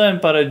ostatnio oglądałem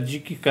parę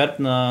dzikich kart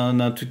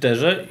na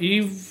Twitterze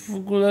i w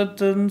ogóle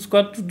ten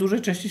skład w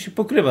dużej części się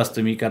pokrywa z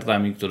tymi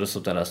kartami, które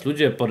są teraz.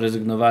 Ludzie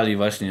porezygnowali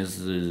właśnie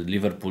z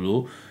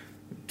Liverpoolu.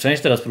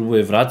 Część teraz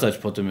próbuje wracać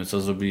po tym,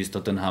 co zrobili z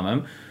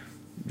Tottenhamem.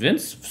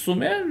 Więc w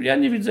sumie ja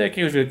nie widzę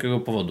jakiegoś wielkiego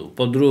powodu.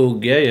 Po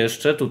drugie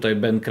jeszcze tutaj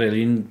Ben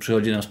Krelin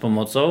przychodzi nam z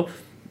pomocą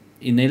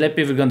i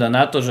najlepiej wygląda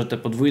na to, że te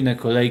podwójne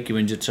kolejki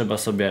będzie trzeba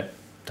sobie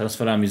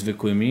transferami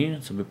zwykłymi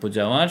sobie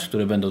podziałać,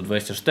 które będą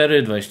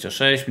 24,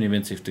 26 mniej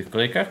więcej w tych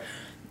kolejkach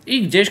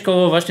i gdzieś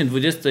koło właśnie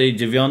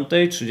 29,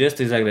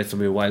 30 zagrać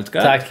sobie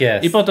wildcard. Tak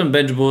jest. I potem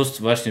bench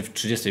boost właśnie w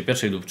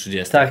 31 lub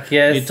 30. Tak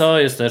jest. I to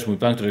jest też mój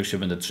plan, którego się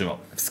będę trzymał.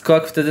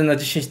 Skok wtedy na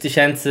 10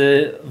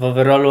 tysięcy w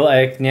overallu, a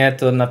jak nie,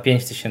 to na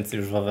 5 tysięcy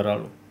już w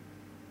overallu.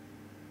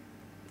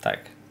 Tak.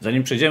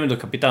 Zanim przejdziemy do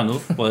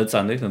kapitanów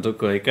polecanych na tą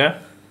kolejkę,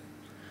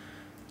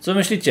 co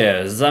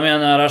myślicie?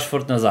 Zamiana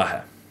Rashford na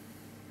Zachę.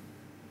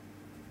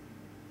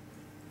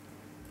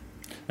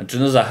 Znaczy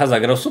no Zaha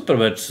zagrał super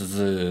mecz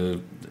z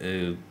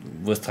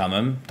West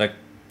Hamem. Tak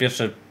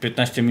pierwsze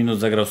 15 minut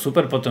zagrał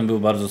super, potem był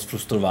bardzo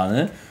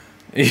sfrustrowany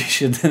i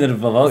się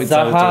denerwował i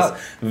cały czas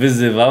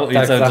wyzywał i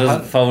cały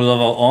czas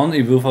faulował on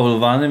i był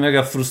faulowany.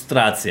 Mega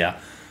frustracja.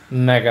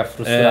 Mega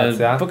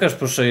frustracja. Pokaż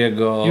proszę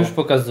Już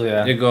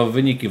pokazuję. jego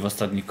wyniki w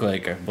ostatnich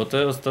kolejkach, bo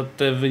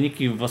te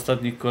wyniki w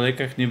ostatnich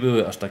kolejkach nie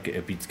były aż takie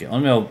epickie.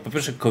 On miał po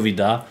pierwsze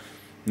COVID-a,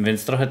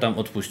 więc trochę tam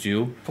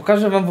odpuścił.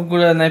 Pokażę wam w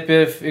ogóle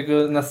najpierw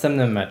jego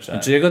następne mecze.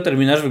 Znaczy jego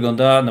terminarz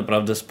wygląda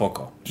naprawdę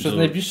spoko. Przez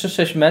najbliższe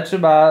 6 meczy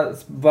ma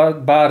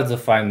bardzo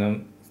fajny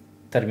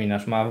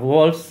terminarz. Ma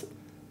Wolves,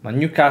 ma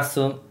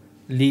Newcastle,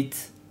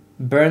 Leeds,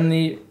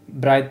 Burnley,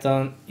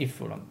 Brighton i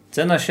Fulham.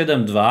 Cena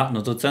 7,2,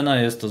 no to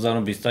cena jest to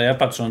zarąbista. Ja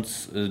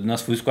patrząc na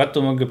swój skład,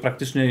 to mogę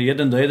praktycznie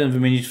 1 do 1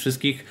 wymienić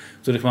wszystkich,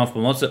 których mam w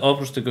pomocy,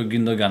 oprócz tego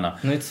Gündogana.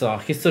 No i co?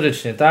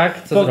 Historycznie,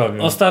 tak? Co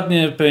zrobił?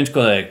 Ostatnie 5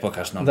 kolejek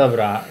pokaż nam.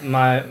 Dobra,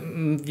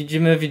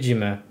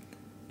 widzimy.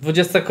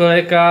 20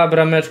 kolejka,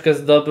 brameczkę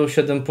zdobył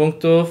 7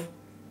 punktów.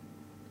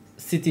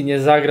 City nie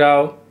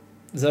zagrał.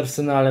 Z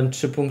Arsenalem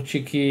 3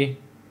 punkciki.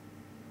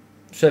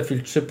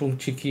 Sheffield 3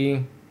 punkciki.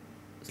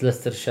 Z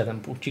Leicester 7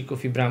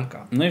 punkcików i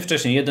bramka. No i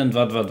wcześniej 1,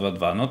 2, 2, 2,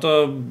 2. No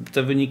to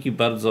te wyniki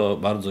bardzo,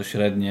 bardzo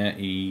średnie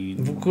i...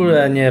 W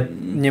ogóle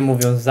nie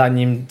mówiąc za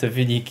nim te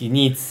wyniki,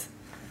 nic.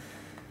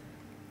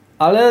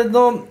 Ale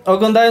no,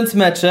 oglądając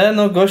mecze,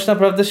 no gość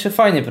naprawdę się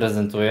fajnie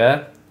prezentuje.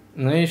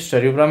 No i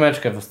strzelił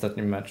brameczkę w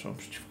ostatnim meczu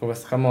przeciwko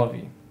West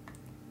Hamowi.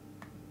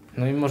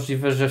 No i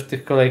możliwe, że w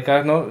tych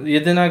kolejkach, no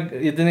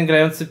jedyny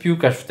grający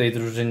piłkarz w tej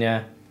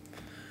drużynie.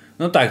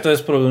 No tak, to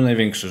jest problem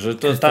największy, że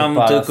to tam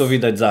tylko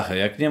widać Zachę.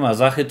 Jak nie ma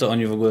Zachy, to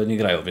oni w ogóle nie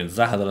grają, więc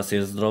Zacha teraz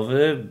jest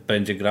zdrowy,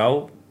 będzie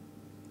grał.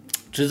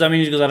 Czy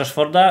zamienić go za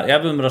Rashforda? Ja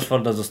bym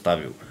Rashforda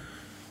zostawił.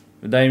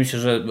 Wydaje mi się,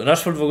 że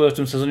Rashford w ogóle w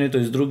tym sezonie to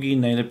jest drugi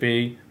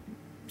najlepiej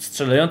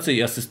strzelający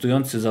i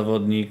asystujący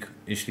zawodnik,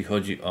 jeśli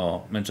chodzi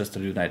o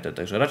Manchester United,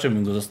 także raczej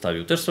bym go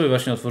zostawił. Też sobie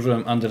właśnie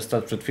otworzyłem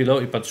Understat przed chwilą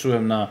i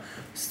patrzyłem na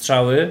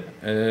strzały.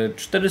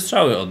 4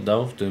 strzały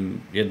oddał, w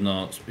tym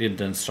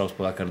jeden strzał z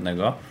pola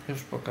karnego.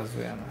 Już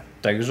pokazujemy.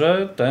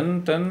 Także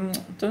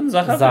ten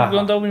Zaha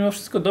wyglądał mimo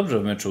wszystko dobrze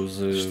w meczu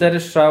z... 4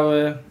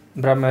 strzały,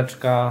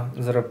 brameczka,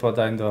 0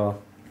 podań do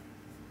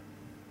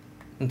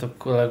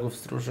kolegów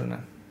z drużyny.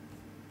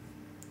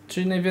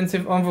 Czyli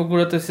najwięcej on w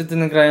ogóle to jest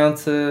jedyny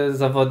grający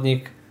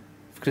zawodnik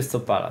w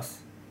Crystal Palace.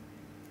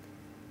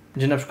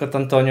 Gdzie na przykład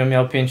Antonio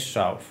miał 5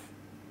 strzałów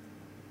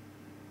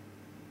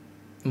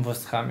w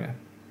West Hamie.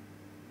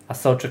 A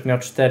Souček miał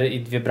 4 i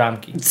 2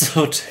 bramki.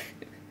 Souček.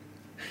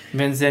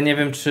 Więc ja nie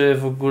wiem, czy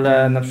w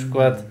ogóle na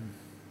przykład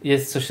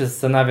jest co się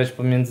zastanawiać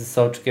pomiędzy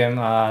Součkiem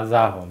a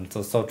Zachą.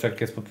 To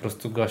Souček jest po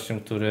prostu gościem,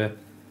 który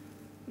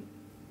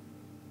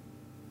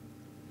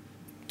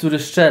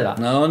strzela.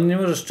 No on nie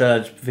może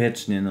strzelać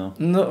wiecznie, no.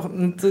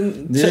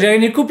 To ja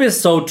nie kupię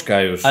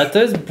Součka już. Ale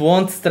to jest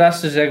błąd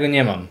straszny, że ja go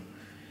nie mam.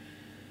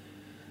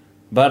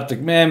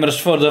 Bartek, miałem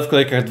Rashforda w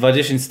kolejkach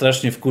 20,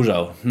 strasznie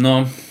wkurzał.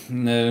 No,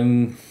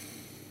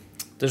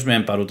 też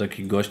miałem paru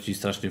takich gości,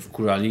 strasznie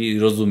wkurzali i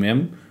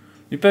rozumiem.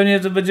 I pewnie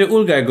to będzie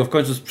ulga, jak go w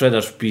końcu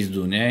sprzedasz w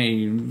pizdu, nie?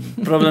 I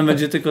problem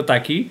będzie tylko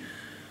taki,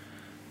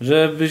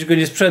 żebyś go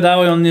nie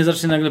sprzedał i on nie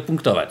zacznie nagle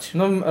punktować.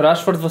 No,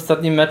 Rashford w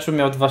ostatnim meczu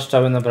miał 2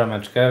 strzały na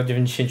brameczkę w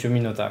 90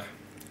 minutach.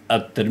 A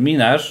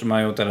terminarz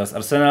mają teraz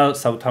Arsenal,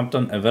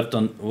 Southampton,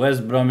 Everton,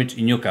 West Bromwich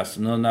i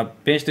Newcastle. No na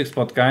 5 tych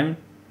spotkań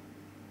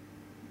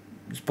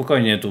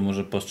spokojnie tu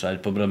może postrzelać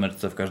po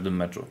brameczce w każdym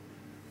meczu.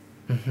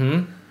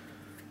 Mhm.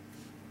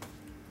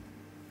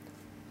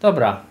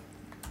 Dobra.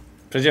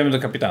 Przejdziemy do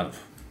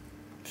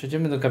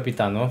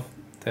kapitanów.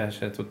 To ja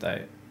się tutaj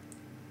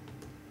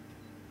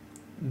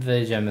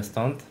wyjdziemy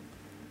stąd.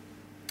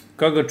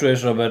 Kogo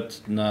czujesz,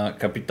 Robert, na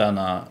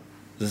kapitana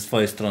ze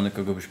swojej strony,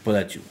 kogo byś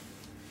polecił?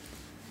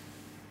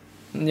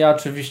 Ja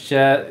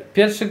oczywiście,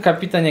 pierwszy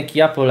kapitan jaki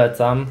ja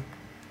polecam,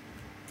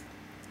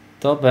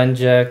 to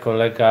będzie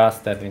kolega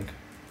Sterling.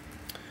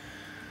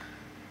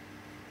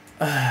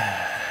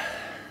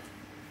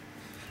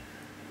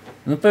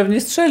 No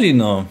pewnie strzeli,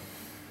 no.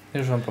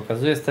 Już wam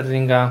pokazuję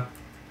Sterlinga.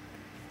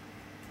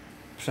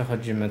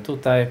 Przechodzimy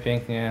tutaj,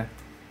 pięknie.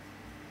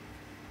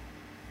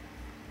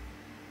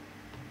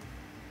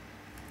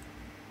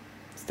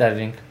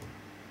 Sterling.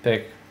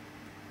 Pyk.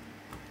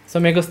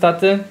 Są jego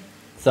staty?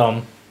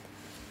 Są.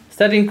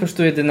 Sterling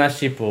kosztuje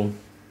 11,5.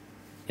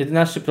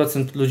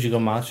 11% ludzi go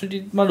ma,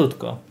 czyli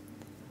malutko.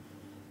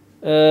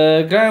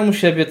 Grają u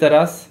siebie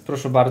teraz,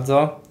 proszę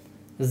bardzo,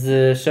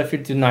 z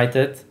Sheffield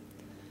United.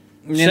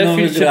 Nie Sheffield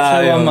no, się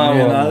wygrają, przełamało.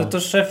 nie, no, ale to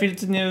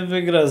Sheffield nie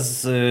wygra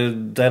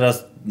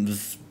teraz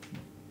z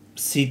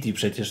City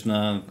przecież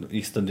na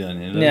ich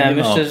stadionie. Nie,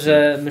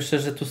 myślę,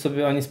 że tu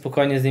sobie oni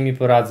spokojnie z nimi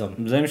poradzą.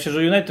 Wydaje mi się, że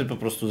United po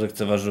prostu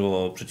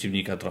lekceważyło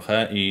przeciwnika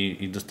trochę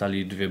i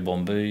dostali 2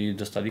 bomby i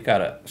dostali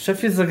karę.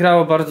 Sheffield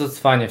zagrało bardzo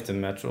cwanie w tym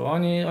meczu.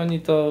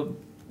 Oni to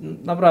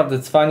naprawdę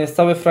cwanie.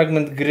 Cały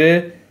fragment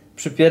gry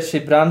przy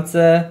pierwszej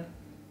bramce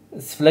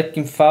z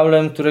lekkim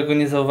faulem, którego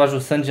nie zauważył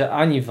sędzia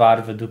ani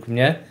VAR według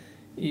mnie.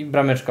 I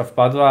brameczka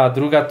wpadła, a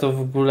druga to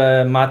w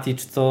ogóle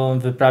Matic, co on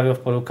wyprawiał w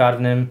polu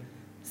karnym.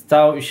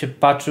 Stał i się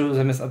patrzył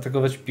zamiast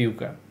atakować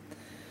piłkę.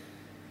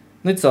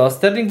 No i co?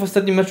 Sterling w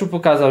ostatnim meczu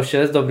pokazał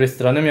się z dobrej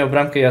strony, miał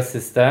bramkę i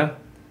asystę.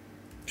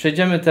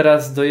 Przejdziemy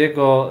teraz do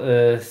jego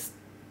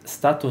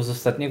statów z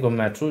ostatniego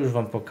meczu, już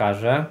wam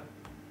pokażę.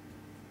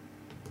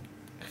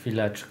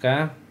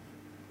 Chwileczkę.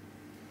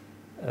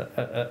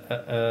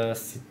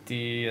 City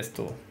jest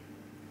tu.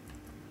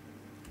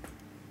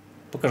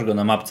 Pokaż go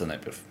na mapce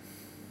najpierw.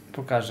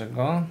 Pokażę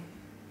go.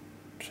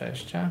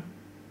 Przejście.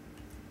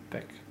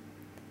 Pyk.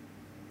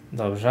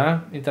 Dobrze.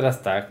 I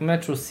teraz tak.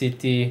 Meczu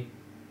City.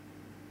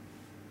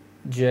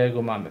 Gdzie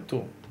go mamy?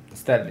 Tu.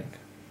 Sterling.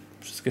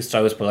 Wszystkie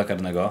strzały z pola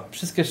karnego.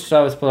 Wszystkie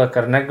strzały z pola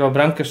karnego.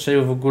 Bramkę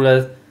strzelił w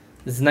ogóle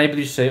z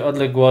najbliższej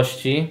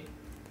odległości.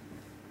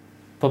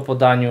 Po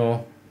podaniu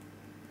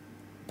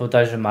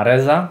bodajże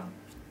Mareza.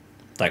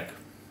 Tak.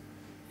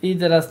 I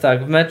teraz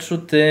tak. W meczu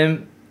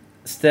tym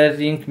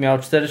Sterling miał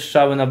 4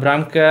 strzały na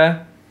bramkę.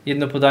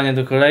 Jedno podanie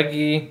do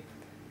kolegi.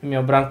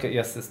 Miał bramkę i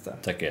asystę.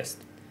 Tak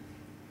jest.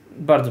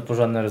 Bardzo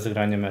porządne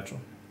rozegranie meczu.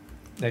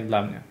 Jak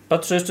dla mnie.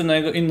 Patrzę jeszcze na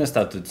jego inne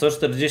staty. Co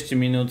 40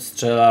 minut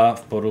strzela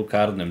w polu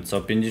karnym.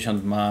 Co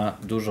 50 ma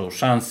dużą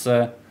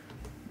szansę.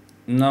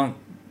 No,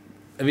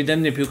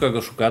 ewidentnie piłka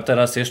go szuka.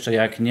 Teraz jeszcze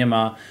jak nie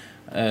ma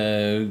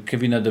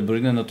Kevina De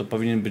Bruyne, no to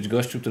powinien być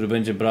gościu, który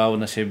będzie brał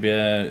na siebie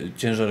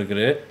ciężar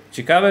gry.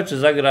 Ciekawe, czy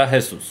zagra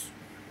Jesus.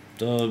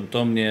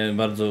 To mnie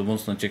bardzo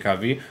mocno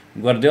ciekawi.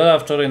 Guardiola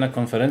wczoraj na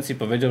konferencji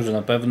powiedział, że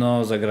na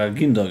pewno zagra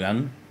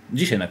Gündogan.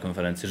 Dzisiaj na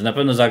konferencji, że na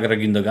pewno zagra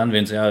Gündogan,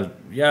 więc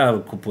ja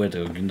kupuję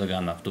tego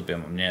Gündogana w dupie.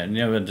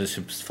 Nie będę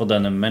się z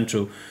Fodenem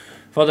męczył.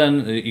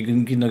 Foden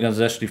i Gündogan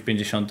zeszli w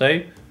 50.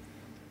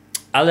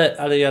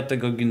 Ale ja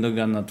tego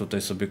Gündogana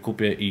tutaj sobie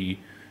kupię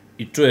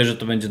i czuję, że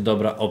to będzie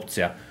dobra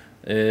opcja.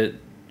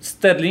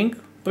 Sterling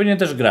powinien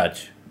też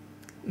grać.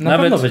 Na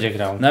pewno będzie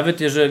grał.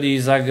 Nawet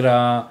jeżeli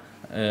zagra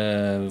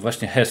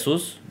właśnie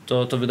Jesus,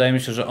 to wydaje mi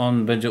się, że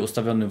on będzie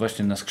ustawiony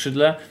właśnie na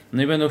skrzydle.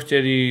 No i będą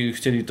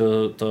chcieli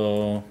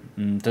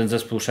ten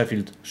zespół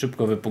Sheffield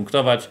szybko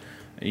wypunktować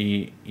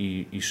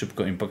i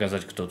szybko im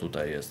pokazać, kto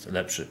tutaj jest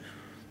lepszy.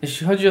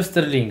 Jeśli chodzi o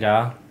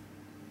Sterlinga,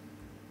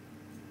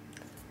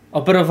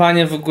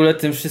 operowanie w ogóle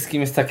tym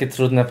wszystkim jest takie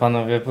trudne,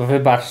 panowie, bo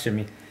wybaczcie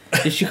mi.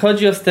 Jeśli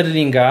chodzi o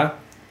Sterlinga,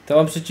 to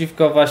on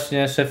przeciwko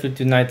właśnie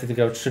Sheffield United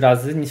grał 3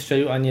 razy, nie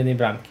strzelił ani jednej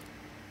bramki.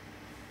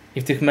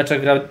 I w tych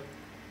meczach grał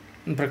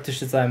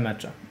praktycznie całe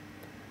mecze.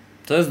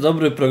 To jest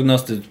dobry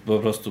prognostyk, po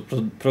prostu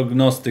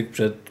prognostyk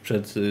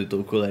przed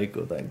tą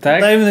kolejką.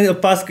 Tak? Dajmy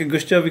opaskę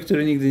gościowi,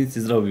 który nigdy nic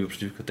nie zrobił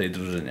przeciwko tej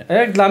drużynie. A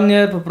jak dla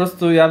mnie po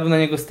prostu ja bym na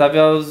niego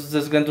stawiał ze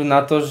względu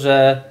na to,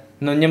 że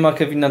no nie ma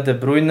Kevina De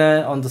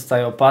Bruyne, on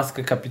dostaje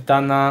opaskę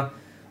kapitana,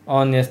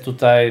 on jest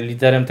tutaj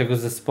liderem tego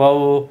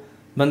zespołu,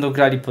 będą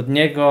grali pod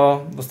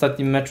niego, w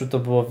ostatnim meczu to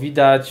było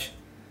widać.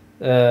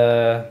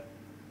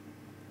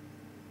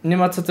 Nie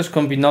ma co też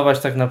kombinować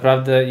tak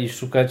naprawdę i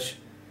szukać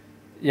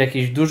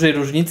jakiejś dużej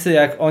różnicy,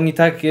 jak on i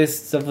tak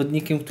jest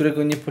zawodnikiem,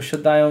 którego nie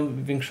posiadają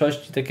w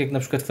większości, tak jak na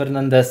przykład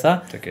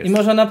Fernandesa. Tak jest. I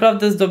można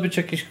naprawdę zdobyć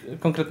jakieś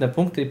konkretne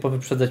punkty i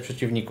powyprzedzać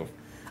przeciwników.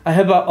 A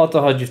chyba o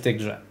to chodzi w tej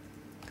grze.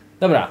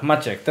 Dobra,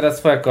 Maciek, teraz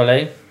twoja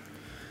kolej.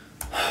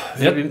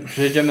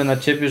 Przejdziemy na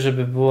ciebie,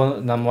 żeby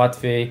było nam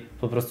łatwiej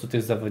po prostu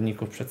tych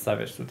zawodników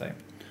przedstawiać tutaj.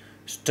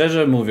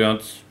 Szczerze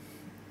mówiąc,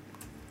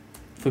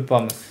 Twój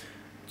pomysł.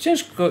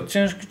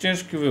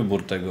 ciężki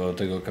wybór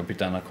tego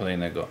kapitana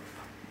kolejnego.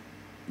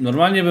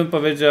 Normalnie bym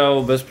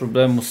powiedział bez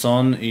problemu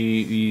Son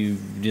i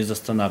nie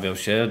zastanawiał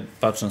się,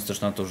 patrząc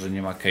też na to, że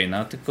nie ma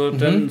Kane'a, tylko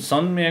ten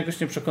Son mnie jakoś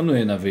nie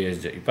przekonuje na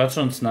wyjeździe i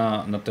patrząc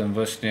na ten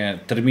właśnie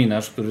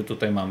terminarz, który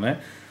tutaj mamy,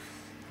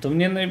 to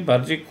mnie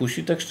najbardziej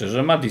kusi tak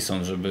szczerze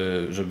Maddison,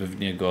 żeby w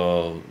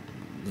niego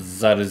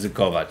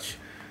zaryzykować.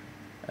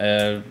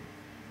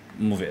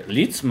 Mówię,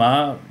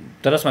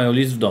 teraz mają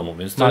Leeds w domu,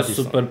 więc to jest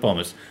super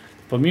pomysł.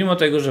 Pomimo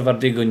tego, że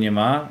Wardiego nie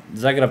ma,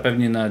 zagra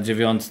pewnie na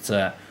 9,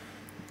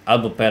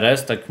 albo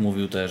Perez, tak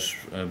mówił też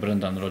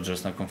Brendan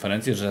Rodgers na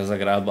konferencji, że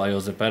zagra albo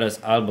Ayoze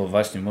Perez, albo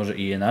właśnie może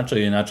Iheanacho.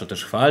 Iheanacho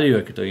też chwalił,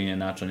 jakie to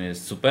Iheanacho nie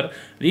jest super.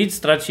 Leeds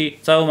traci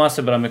całą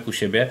masę bramek u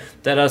siebie.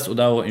 Teraz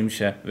udało im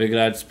się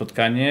wygrać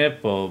spotkanie,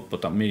 bo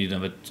tam mieli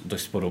nawet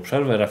dość sporą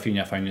przerwę.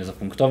 Rafinha fajnie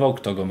zapunktował,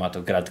 kto go ma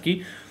to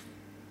gratki.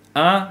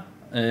 A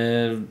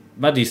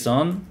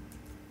Maddison,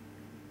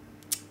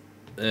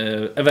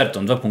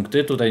 Everton 2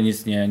 punkty, tutaj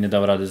nic nie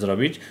dał rady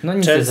zrobić. No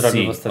nic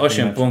Chelsea nie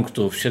 8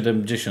 punktów,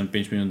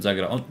 75 minut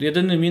zagrał.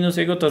 Jedyny minus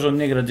jego to, że on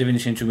nie gra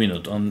 90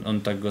 minut.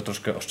 On tak go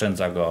troszkę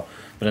oszczędza go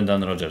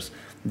Brendan Rodgers.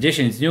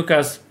 10 z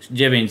Newcastle,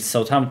 9 z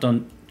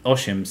Southampton,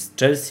 8 z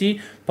Chelsea.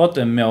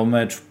 Potem miał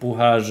mecz w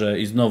pucharze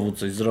i znowu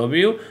coś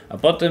zrobił, a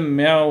potem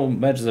miał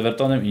mecz z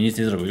Evertonem i nic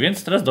nie zrobił.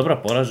 Więc teraz dobra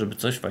pora, żeby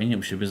coś fajnie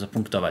u siebie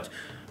zapunktować.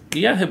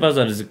 I ja chyba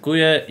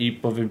zaryzykuję i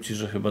powiem Ci,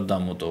 że chyba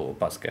dam mu tą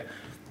opaskę.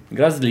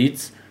 Gra z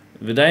Leeds.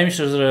 Wydaje mi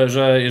się,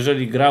 że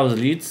jeżeli grał z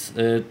Leeds,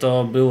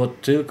 to było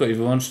tylko i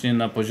wyłącznie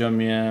na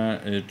poziomie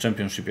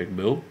Championship, jak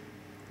był.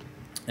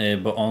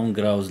 Bo on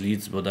grał z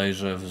Leeds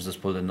bodajże w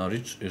zespole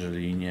Norwich,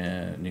 jeżeli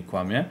nie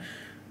kłamię.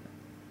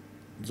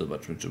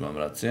 Zobaczmy, czy mam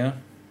rację.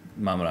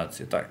 Mam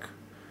rację, tak.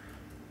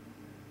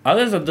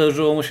 Ale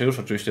zdarzyło mu się już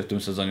oczywiście w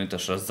tym sezonie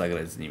też raz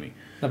zagrać z nimi.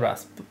 Dobra,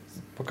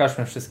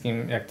 pokażmy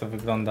wszystkim, jak to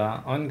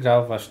wygląda. On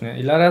grał właśnie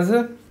ile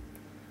razy?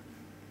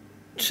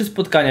 3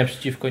 spotkania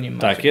przeciwko nim.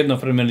 Tak, macie. jedno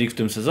w Premier League w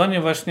tym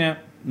sezonie właśnie.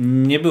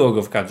 Nie było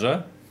go w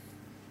kadrze.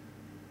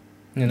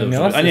 Nie, no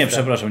miał asystę. A nie,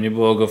 przepraszam, nie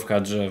było go w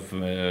kadrze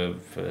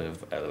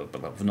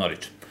w Norwich.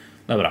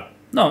 Dobra,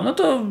 no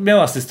to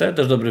miał asystę,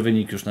 też dobry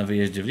wynik już na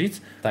wyjeździe w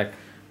Leeds. Tak.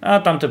 A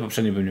tamte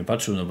poprzednie bym nie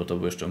patrzył, no bo to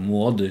był jeszcze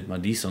młody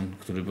Maddison,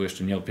 który był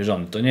jeszcze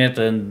nieopierzony. To nie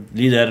ten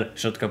lider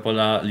środka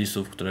pola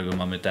Lisów, którego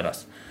mamy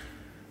teraz.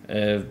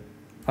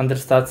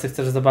 Understatsy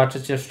chcesz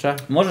zobaczyć jeszcze?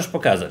 Możesz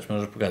pokazać.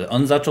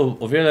 On zaczął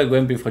o wiele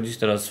głębiej wchodzić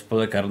teraz w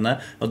pole karne,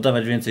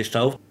 oddawać więcej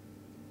strzałów.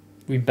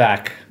 We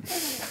back.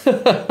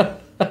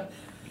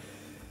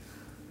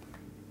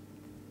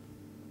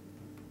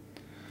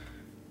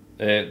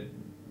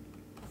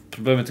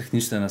 Problemy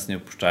techniczne nas nie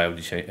opuszczają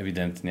dzisiaj,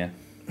 ewidentnie.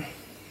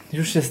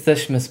 Już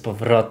jesteśmy z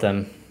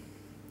powrotem.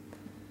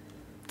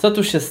 Co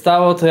tu się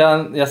stało, to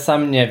ja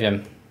sam nie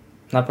wiem.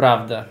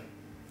 Naprawdę.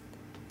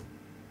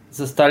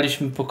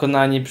 Zostaliśmy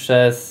pokonani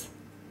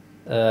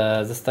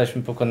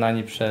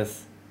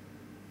przez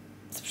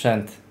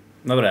sprzęt.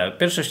 Dobra,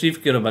 pierwsze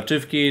śliwki,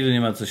 robaczywki,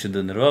 nie ma co się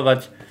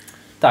denerwować.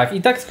 Tak,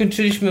 i tak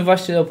skończyliśmy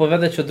właśnie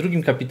opowiadać o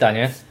drugim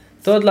kapitanie.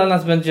 To dla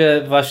nas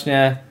będzie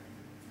właśnie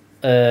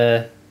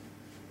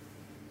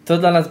to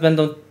dla nas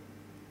będą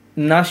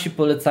nasi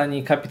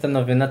polecani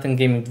kapitanowie na ten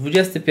GameWeek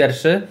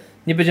 21.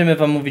 Nie będziemy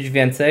Wam mówić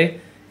więcej.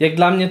 Jak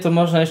dla mnie to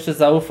można jeszcze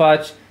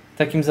zaufać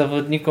takim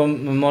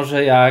zawodnikom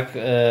może jak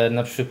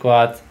na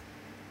przykład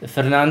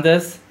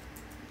Fernandez,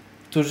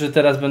 którzy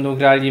teraz będą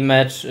grali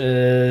mecz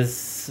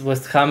z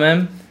West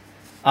Hamem,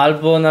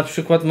 albo na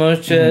przykład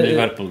możecie...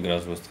 Liverpool gra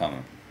z West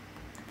Hamem.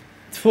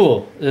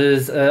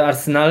 Z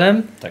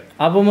Arsenalem, tak.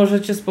 Albo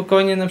możecie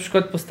spokojnie na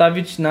przykład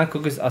postawić na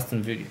kogoś z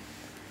Aston Villa.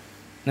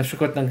 Na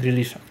przykład na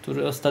Grealisha,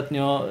 który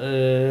ostatnio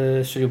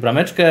strzelił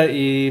brameczkę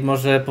i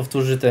może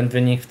powtórzy ten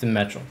wynik w tym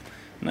meczu.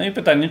 No i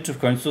pytanie, czy w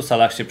końcu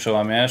Salah się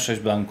przełamie,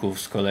 6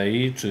 blanków z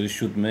kolei, czy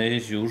 7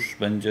 już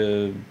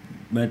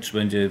mecz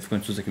będzie w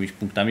końcu z jakimiś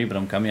punktami,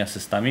 bramkami,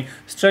 asystami.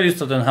 Strzelił z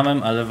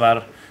Tottenhamem, ale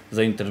VAR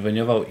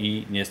zainterweniował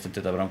i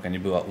niestety ta bramka nie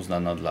była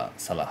uznana dla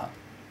Salaha.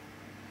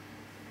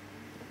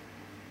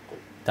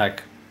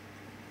 Tak.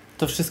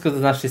 To wszystko do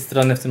naszej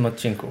strony w tym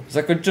odcinku.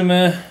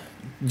 Zakończymy.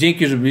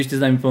 Dzięki, że byliście z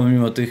nami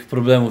pomimo tych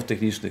problemów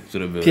technicznych,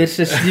 które były.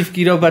 Pierwsze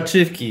śliwki,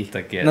 robaczywki.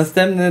 Tak jest.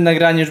 Następne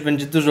nagranie już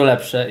będzie dużo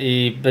lepsze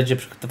i będzie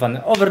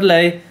przygotowany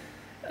overlay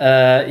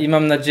i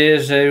mam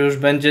nadzieję, że już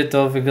będzie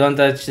to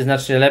wyglądać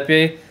znacznie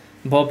lepiej,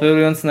 bo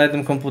operując na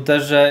jednym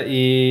komputerze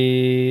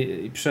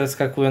i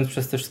przeskakując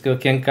przez te wszystkie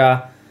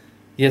okienka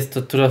jest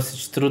to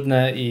dosyć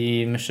trudne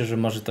i myślę, że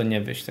może to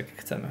nie wyjść tak jak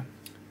chcemy.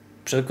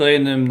 Przed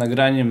kolejnym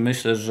nagraniem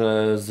myślę,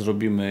 że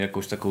zrobimy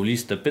jakąś taką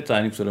listę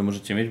pytań, które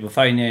możecie mieć, bo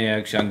fajnie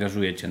jak się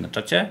angażujecie na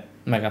czacie.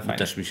 Mega fajnie.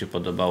 Też mi się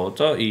podobało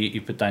to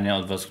i pytania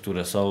od Was,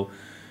 które są.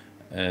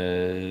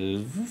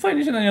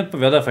 Fajnie się na nie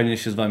odpowiada, fajnie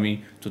się z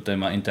Wami tutaj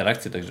ma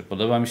interakcję, także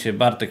podoba mi się.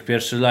 Bartek,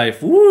 pierwszy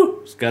live,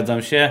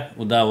 zgadzam się,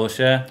 udało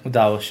się.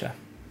 Udało się.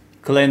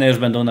 Kolejne już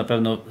będą na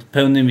pewno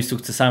pełnymi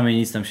sukcesami,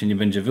 nic tam się nie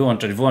będzie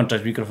wyłączać,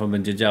 włączać, mikrofon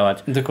będzie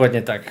działać.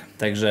 Dokładnie tak.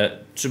 Także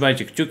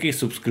trzymajcie kciuki,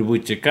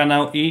 subskrybujcie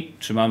kanał i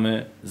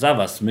trzymamy za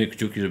Was my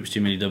kciuki,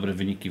 żebyście mieli dobre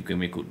wyniki w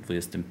GameWeeku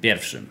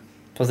 21.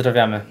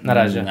 Pozdrawiamy. Na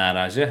razie. Na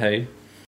razie, hej.